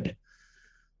doing good.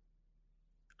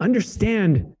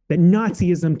 Understand that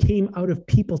Nazism came out of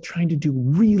people trying to do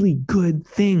really good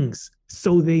things.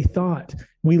 So they thought.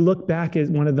 We look back at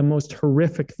one of the most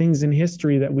horrific things in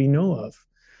history that we know of.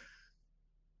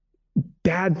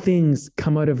 Bad things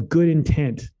come out of good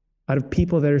intent, out of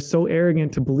people that are so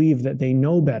arrogant to believe that they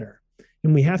know better.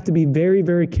 And we have to be very,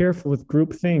 very careful with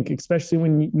groupthink, especially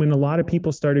when a lot of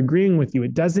people start agreeing with you.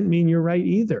 It doesn't mean you're right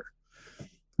either.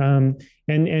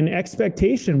 And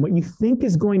expectation, what you think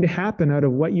is going to happen out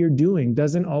of what you're doing,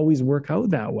 doesn't always work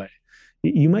out that way.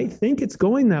 You might think it's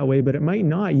going that way, but it might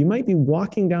not. You might be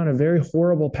walking down a very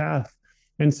horrible path.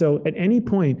 And so at any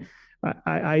point,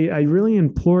 I really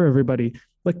implore everybody,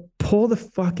 like, pull the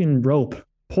fucking rope,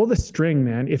 pull the string,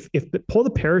 man. Pull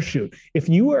the parachute. If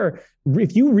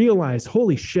you realize,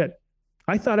 holy shit,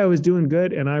 I thought I was doing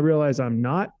good and I realize I'm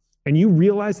not, and you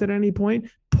realize that at any point,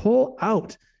 pull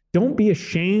out. Don't be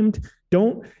ashamed.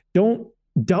 Don't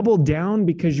double down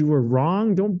because you were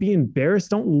wrong. Don't be embarrassed.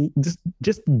 Don't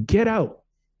just get out.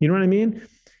 You know what I mean?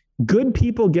 Good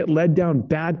people get led down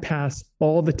bad paths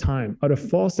all the time, out of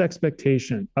false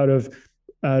expectation, out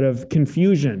of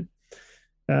confusion.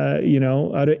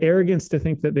 Out of arrogance to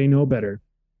think that they know better.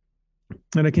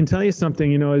 And I can tell you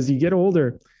something, as you get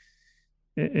older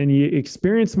and you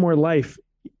experience more life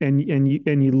and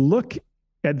you look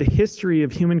at the history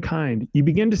of humankind, you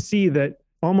begin to see that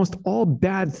almost all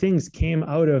bad things came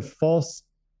out of false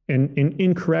and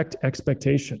incorrect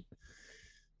expectation.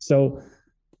 So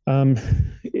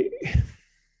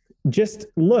just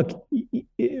look,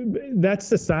 that's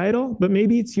societal, but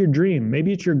maybe it's your dream.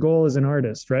 Maybe it's your goal as an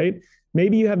artist, right?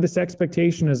 Maybe you have this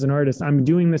expectation as an artist. I'm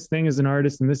doing this thing as an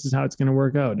artist and this is how it's going to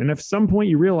work out. And if at some point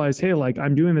you realize, hey, like,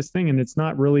 I'm doing this thing and it's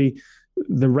not really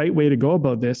the right way to go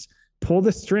about this, pull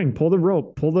the string, pull the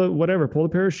rope, pull the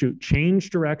parachute, change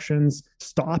directions,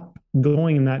 stop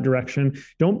going in that direction.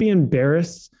 Don't be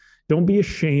embarrassed. Don't be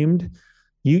ashamed.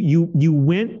 You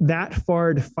went that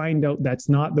far to find out that's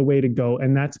not the way to go.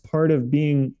 And that's part of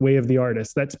being way of the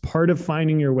artist. That's part of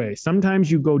finding your way.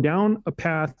 Sometimes you go down a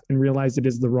path and realize it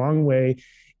is the wrong way.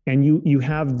 And you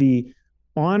have the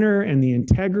honor and the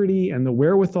integrity and the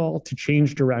wherewithal to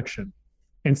change direction.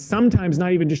 And sometimes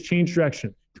not even just change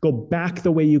direction, to go back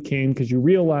the way you came because you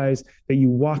realize that you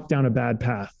walked down a bad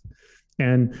path.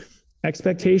 And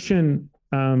expectation,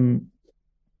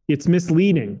 it's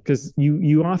misleading because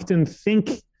you often think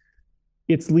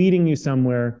it's leading you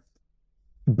somewhere,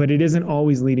 but it isn't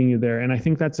always leading you there. And I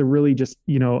think that's a really just,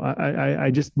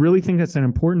 I just really think that's an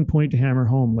important point to hammer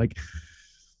home. Like,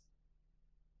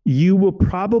 you will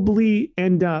probably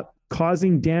end up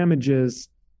causing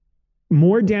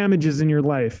more damages in your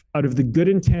life out of the good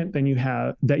intent than you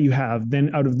have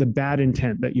than out of the bad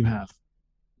intent that you have.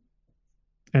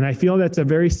 And I feel that's a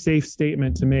very safe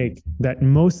statement to make, that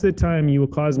most of the time you will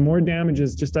cause more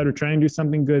damages just out of trying to do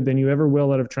something good than you ever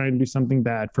will out of trying to do something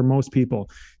bad for most people.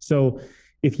 So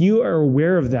if you are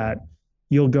aware of that,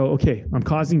 you'll go, okay, I'm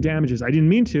causing damages. I didn't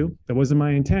mean to, that wasn't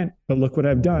my intent, but look what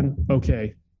I've done.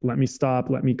 Okay, let me stop,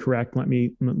 let me correct, let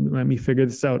me figure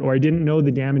this out. Or I didn't know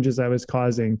the damages I was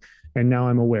causing and now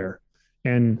I'm aware.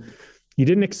 And you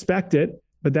didn't expect it,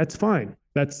 but that's fine.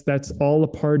 That's all a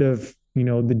part of,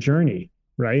 the journey.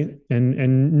 right?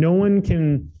 And no one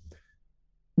can,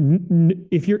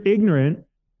 if you're ignorant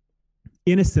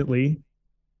innocently,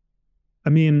 I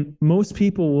mean, most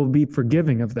people will be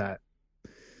forgiving of that.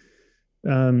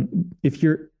 If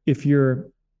you're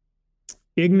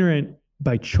ignorant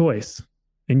by choice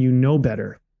and you know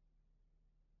better,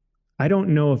 I don't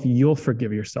know if you'll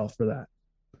forgive yourself for that.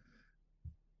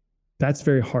 That's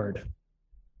very hard.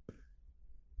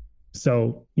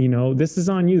 So, this is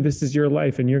on you. This is your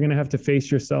life. And you're going to have to face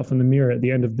yourself in the mirror at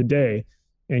the end of the day.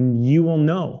 And you will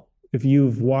know if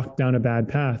you've walked down a bad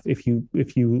path, if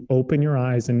you open your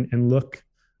eyes and look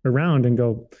around and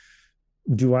go,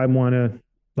 do I want to,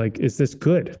 is this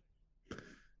good?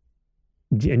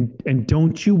 And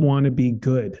don't you want to be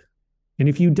good? And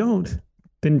if you don't,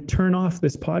 then turn off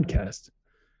this podcast.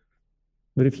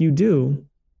 But if you do,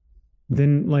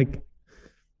 then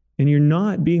and you're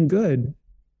not being good,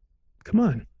 come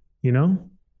on, you're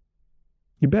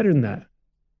better than that.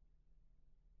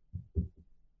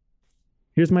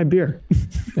 Here's my beer.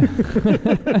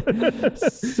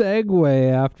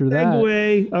 Segue after that.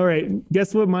 Segue. All right.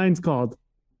 Guess what mine's called?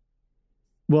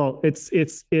 Well, it's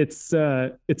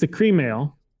a cream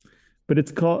ale, but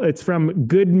it's from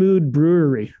Good Mood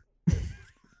Brewery.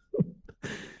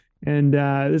 And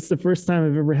this is the first time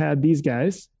I've ever had these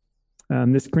guys.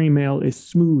 This cream ale is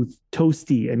smooth,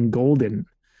 toasty, and golden.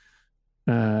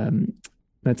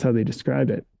 That's how they describe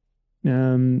it.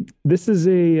 This is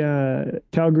a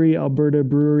Calgary, Alberta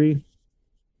brewery.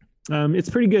 It's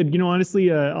pretty good.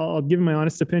 Honestly, I'll give you my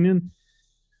honest opinion.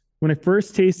 When I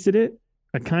first tasted it,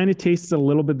 I kind of tasted a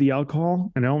little bit of the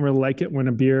alcohol, and I don't really like it when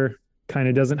a beer kind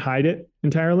of doesn't hide it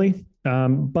entirely.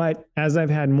 But as I've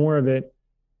had more of it,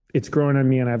 it's grown on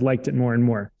me, and I've liked it more and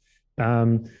more.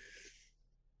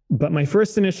 But my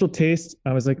first initial taste,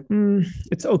 I was like,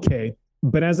 it's okay.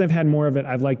 But as I've had more of it,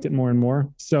 I've liked it more and more.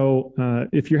 So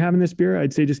if you're having this beer,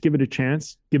 I'd say just give it a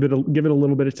chance. Give it a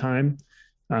little bit of time.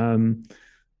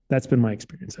 That's been my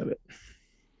experience of it.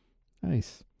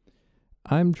 Nice.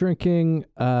 I'm drinking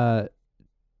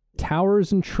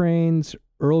Towers and Trains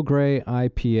Earl Grey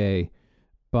IPA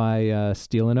by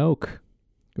Steel and Oak.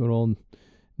 Good old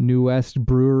New West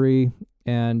Brewery,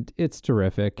 and it's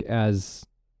terrific as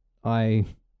I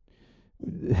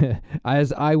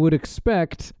would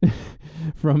expect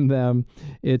from them.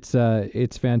 It's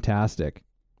fantastic.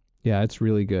 Yeah, it's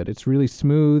really good. It's really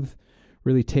smooth,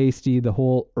 really tasty. The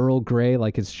whole Earl Grey,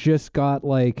 it's just got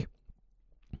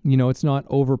it's not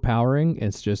overpowering.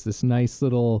 It's just this nice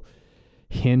little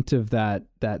hint of that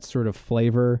sort of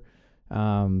flavor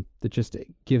that just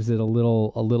gives it a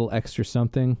little extra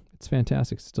something. It's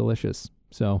fantastic. It's delicious.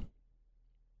 So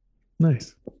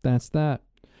nice. That's that.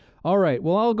 All right.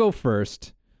 Well, I'll go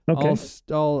first. Okay.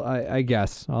 I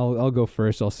guess I'll go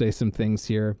first. I'll say some things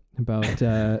here about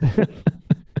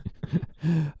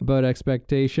about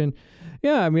expectation.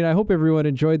 Yeah, I mean, I hope everyone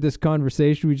enjoyed this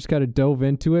conversation. We just kind of dove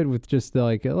into it with just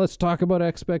let's talk about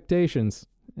expectations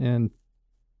and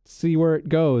see where it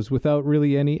goes without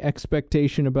really any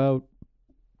expectation about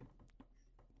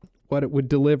what it would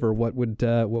deliver, what would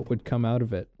come out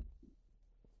of it.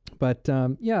 But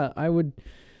yeah, I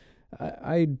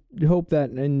hope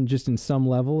that in some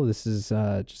level, this is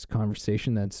just a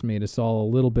conversation that's made us all a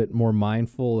little bit more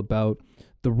mindful about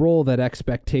the role that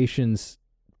expectations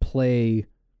play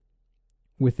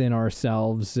within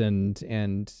ourselves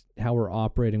and how we're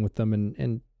operating with them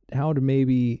and how to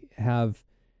maybe have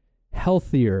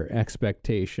healthier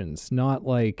expectations, not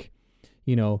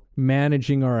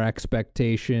managing our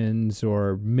expectations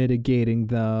or mitigating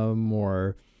them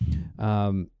or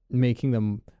making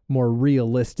them more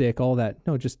realistic, all that.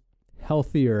 No, just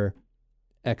healthier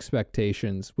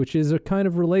expectations, which is a kind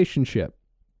of relationship,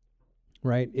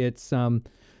 right? It's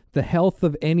the health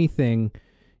of anything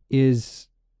is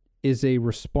a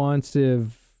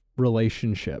responsive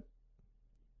relationship.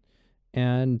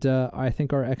 And I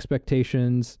think our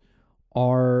expectations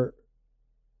are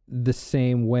the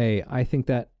same way. I think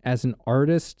that as an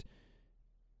artist,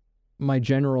 my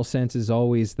general sense is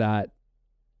always that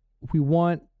we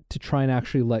want to try and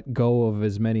actually let go of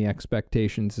as many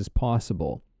expectations as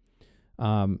possible,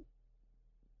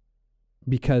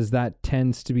 because that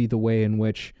tends to be the way in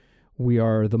which we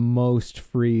are the most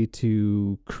free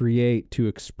to create, to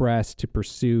express, to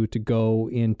pursue, to go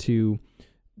into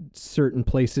certain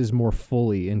places more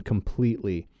fully and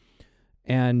completely.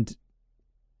 And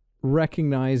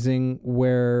recognizing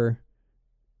where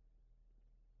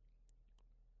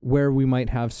we might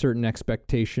have certain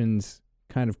expectations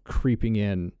kind of creeping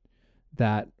in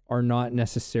that are not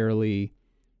necessarily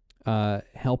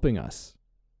helping us,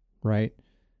 right?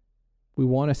 We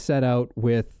want to set out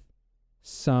with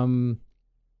some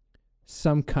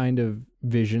kind of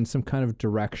vision, some kind of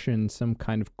direction, some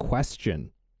kind of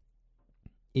question,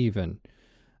 even,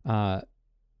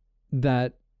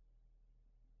 that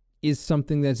is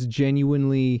something that's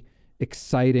genuinely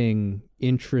exciting,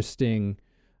 interesting,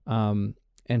 and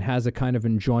has a kind of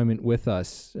enjoyment with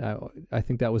us. I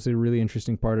think that was a really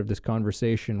interesting part of this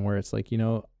conversation, where it's like,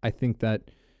 I think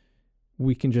that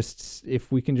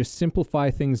if we can just simplify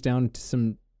things down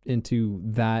to into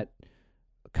that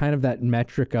kind of that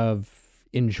metric of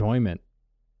enjoyment,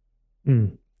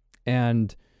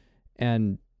 and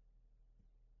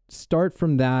start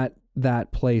from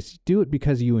that place, do it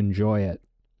because you enjoy it,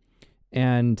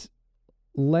 and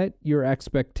let your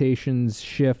expectations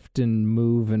shift and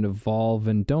move and evolve,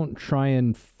 and don't try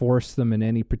and force them in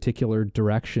any particular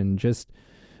direction. Just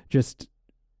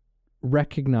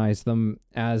recognize them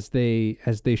as they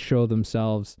show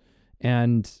themselves,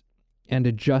 and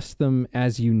adjust them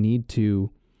as you need to,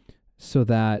 so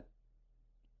that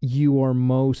you are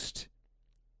most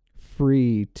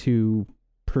free to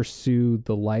pursue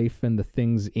the life and the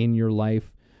things in your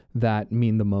life that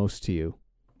mean the most to you.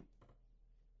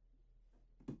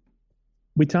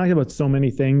 We talked about so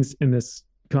many things in this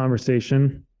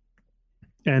conversation,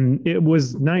 and it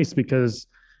was nice because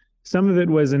some of it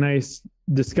was a nice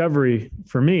discovery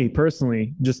for me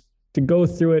personally, just to go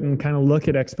through it and kind of look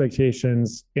at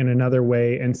expectations in another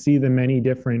way and see the many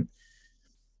different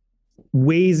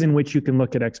ways in which you can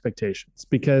look at expectations.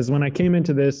 Because when I came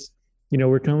into this,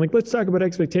 we're kind of like, let's talk about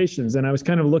expectations. And I was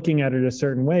kind of looking at it a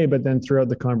certain way, but then throughout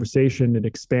the conversation, it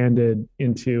expanded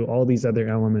into all these other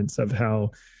elements of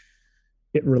how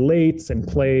it relates and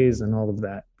plays and all of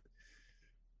that.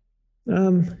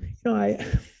 I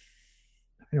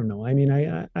don't know. I mean,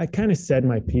 I kind of said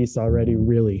my piece already,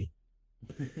 really.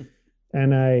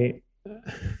 And I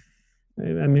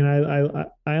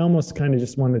almost kind of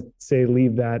just want to say,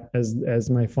 leave that as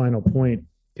my final point,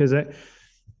 because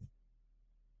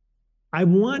I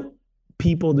want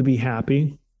people to be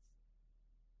happy.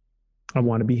 I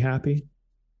want to be happy.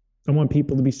 I want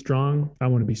people to be strong. I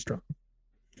want to be strong.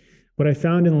 What I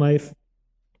found in life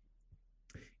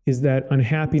is that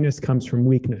unhappiness comes from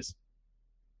weakness.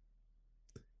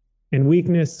 And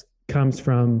weakness comes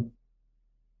from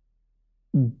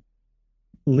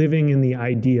living in the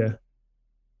idea.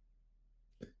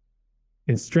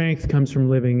 And strength comes from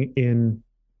living in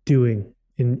doing,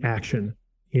 in action.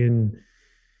 In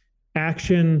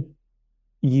action,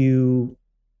 you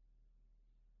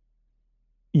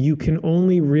can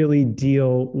only really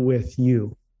deal with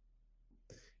you.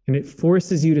 And it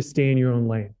forces you to stay in your own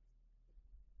lane.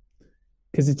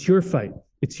 Because it's your fight.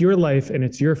 It's your life and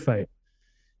it's your fight.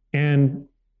 And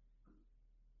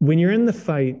when you're in the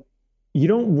fight, you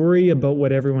don't worry about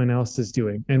what everyone else is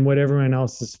doing and what everyone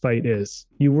else's fight is.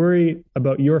 You worry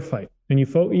about your fight, and you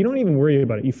don't even worry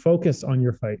about it. You focus on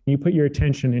your fight. You put your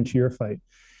attention into your fight.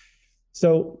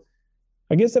 So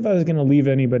I guess if I was going to leave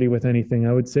anybody with anything,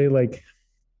 I would say, like,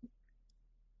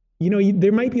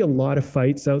 there might be a lot of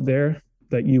fights out there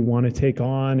that you want to take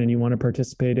on and you want to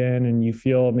participate in, and you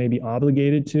feel maybe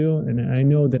obligated to. And I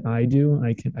know that I do.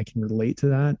 I can relate to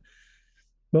that.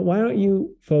 But why don't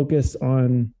you focus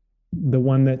on the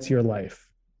one that's your life,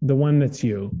 the one that's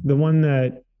you, the one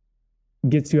that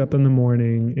gets you up in the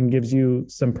morning and gives you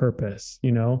some purpose,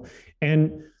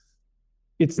 And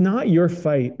it's not your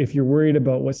fight if you're worried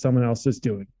about what someone else is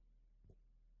doing.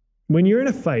 When you're in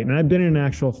a fight, and I've been in an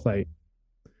actual fight,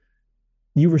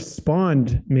 you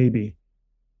respond maybe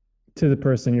to the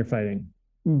person you're fighting,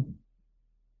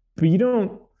 but you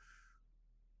don't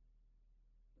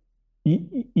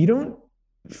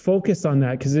focus on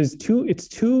that, because it's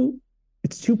too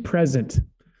present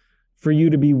for you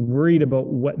to be worried about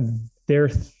what they're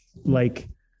like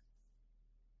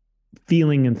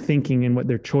feeling and thinking and what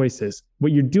their choice is.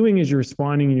 What you're doing is you're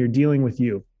responding, and you're dealing with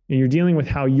you, and you're dealing with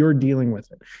how you're dealing with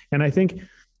it. And I think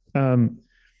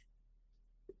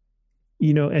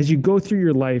as you go through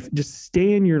your life, just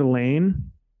stay in your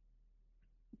lane,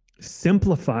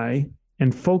 simplify,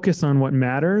 and focus on what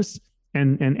matters.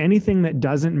 And anything that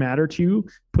doesn't matter to you,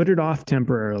 put it off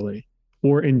temporarily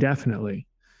or indefinitely.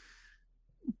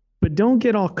 But don't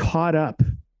get all caught up,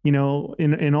 in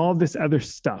all this other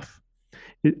stuff.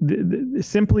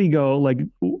 Simply go, like,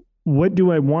 what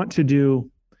do I want to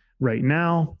do right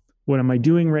now? What am I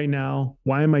doing right now?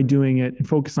 Why am I doing it? And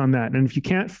focus on that. And if you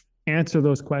can't answer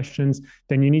those questions,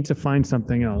 then you need to find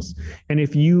something else. And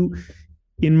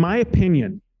in my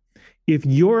opinion, if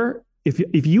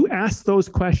you ask those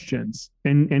questions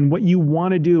and what you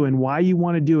want to do and why you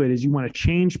want to do it is you want to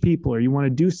change people or you want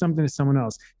to do something to someone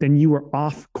else, then you are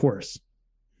off course,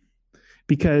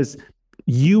 because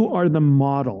you are the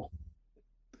model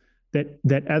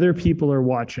that other people are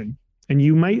watching. And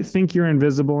you might think you're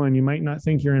invisible and you might not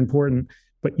think you're important,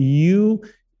 but you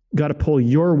got to pull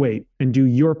your weight and do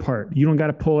your part. You don't got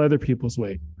to pull other people's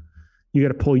weight. You got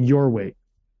to pull your weight.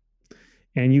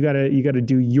 And you got to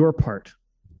do your part.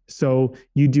 So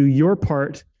you do your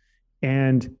part,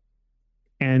 and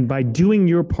by doing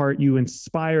your part, you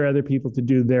inspire other people to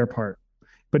do their part.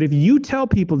 But if you tell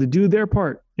people to do their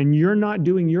part and you're not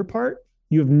doing your part,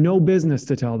 you have no business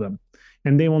to tell them.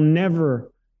 And they will never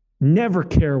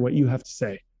care what you have to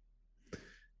say.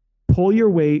 Pull your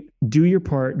weight, do your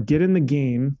part, get in the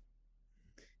game,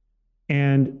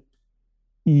 and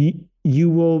you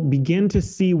will begin to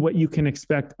see what you can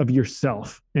expect of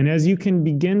yourself. And as you can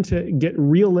begin to get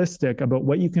realistic about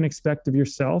what you can expect of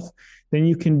yourself, then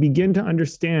you can begin to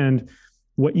understand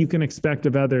what you can expect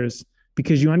of others,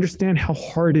 because you understand how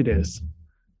hard it is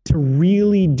to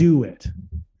really do it,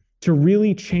 to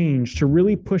really change, to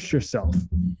really push yourself.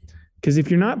 Because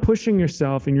if you're not pushing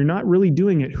yourself and you're not really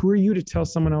doing it, who are you to tell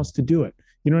someone else to do it?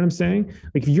 You know what I'm saying?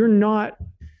 Like, if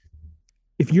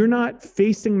you're not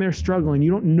facing their struggle and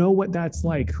you don't know what that's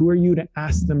like, who are you to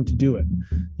ask them to do it?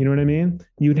 You know what I mean?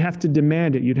 You'd have to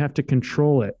demand it. You'd have to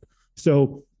control it.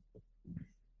 So,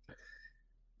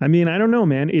 I mean, I don't know,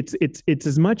 man. It's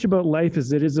as much about life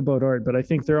as it is about art, but I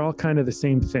think they're all kind of the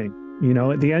same thing. You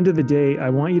know, at the end of the day, I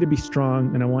want you to be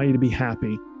strong and I want you to be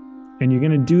happy. And you're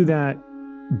going to do that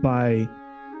by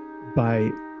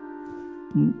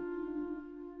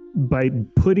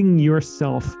putting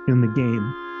yourself in the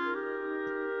game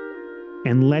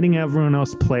and letting everyone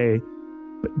else play,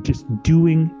 but just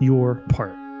doing your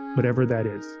part, whatever that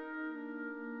is.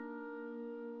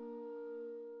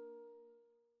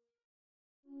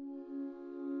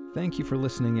 Thank you for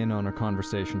listening in on our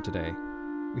conversation today.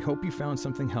 We hope you found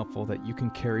something helpful that you can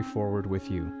carry forward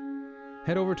with you.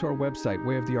 Head over to our website,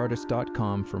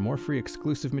 wayoftheartist.com, for more free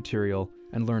exclusive material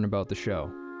and learn about the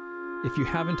show. If you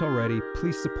haven't already,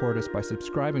 please support us by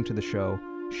subscribing to the show,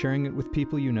 sharing it with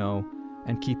people you know,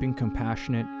 and keeping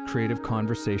compassionate, creative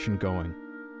conversation going.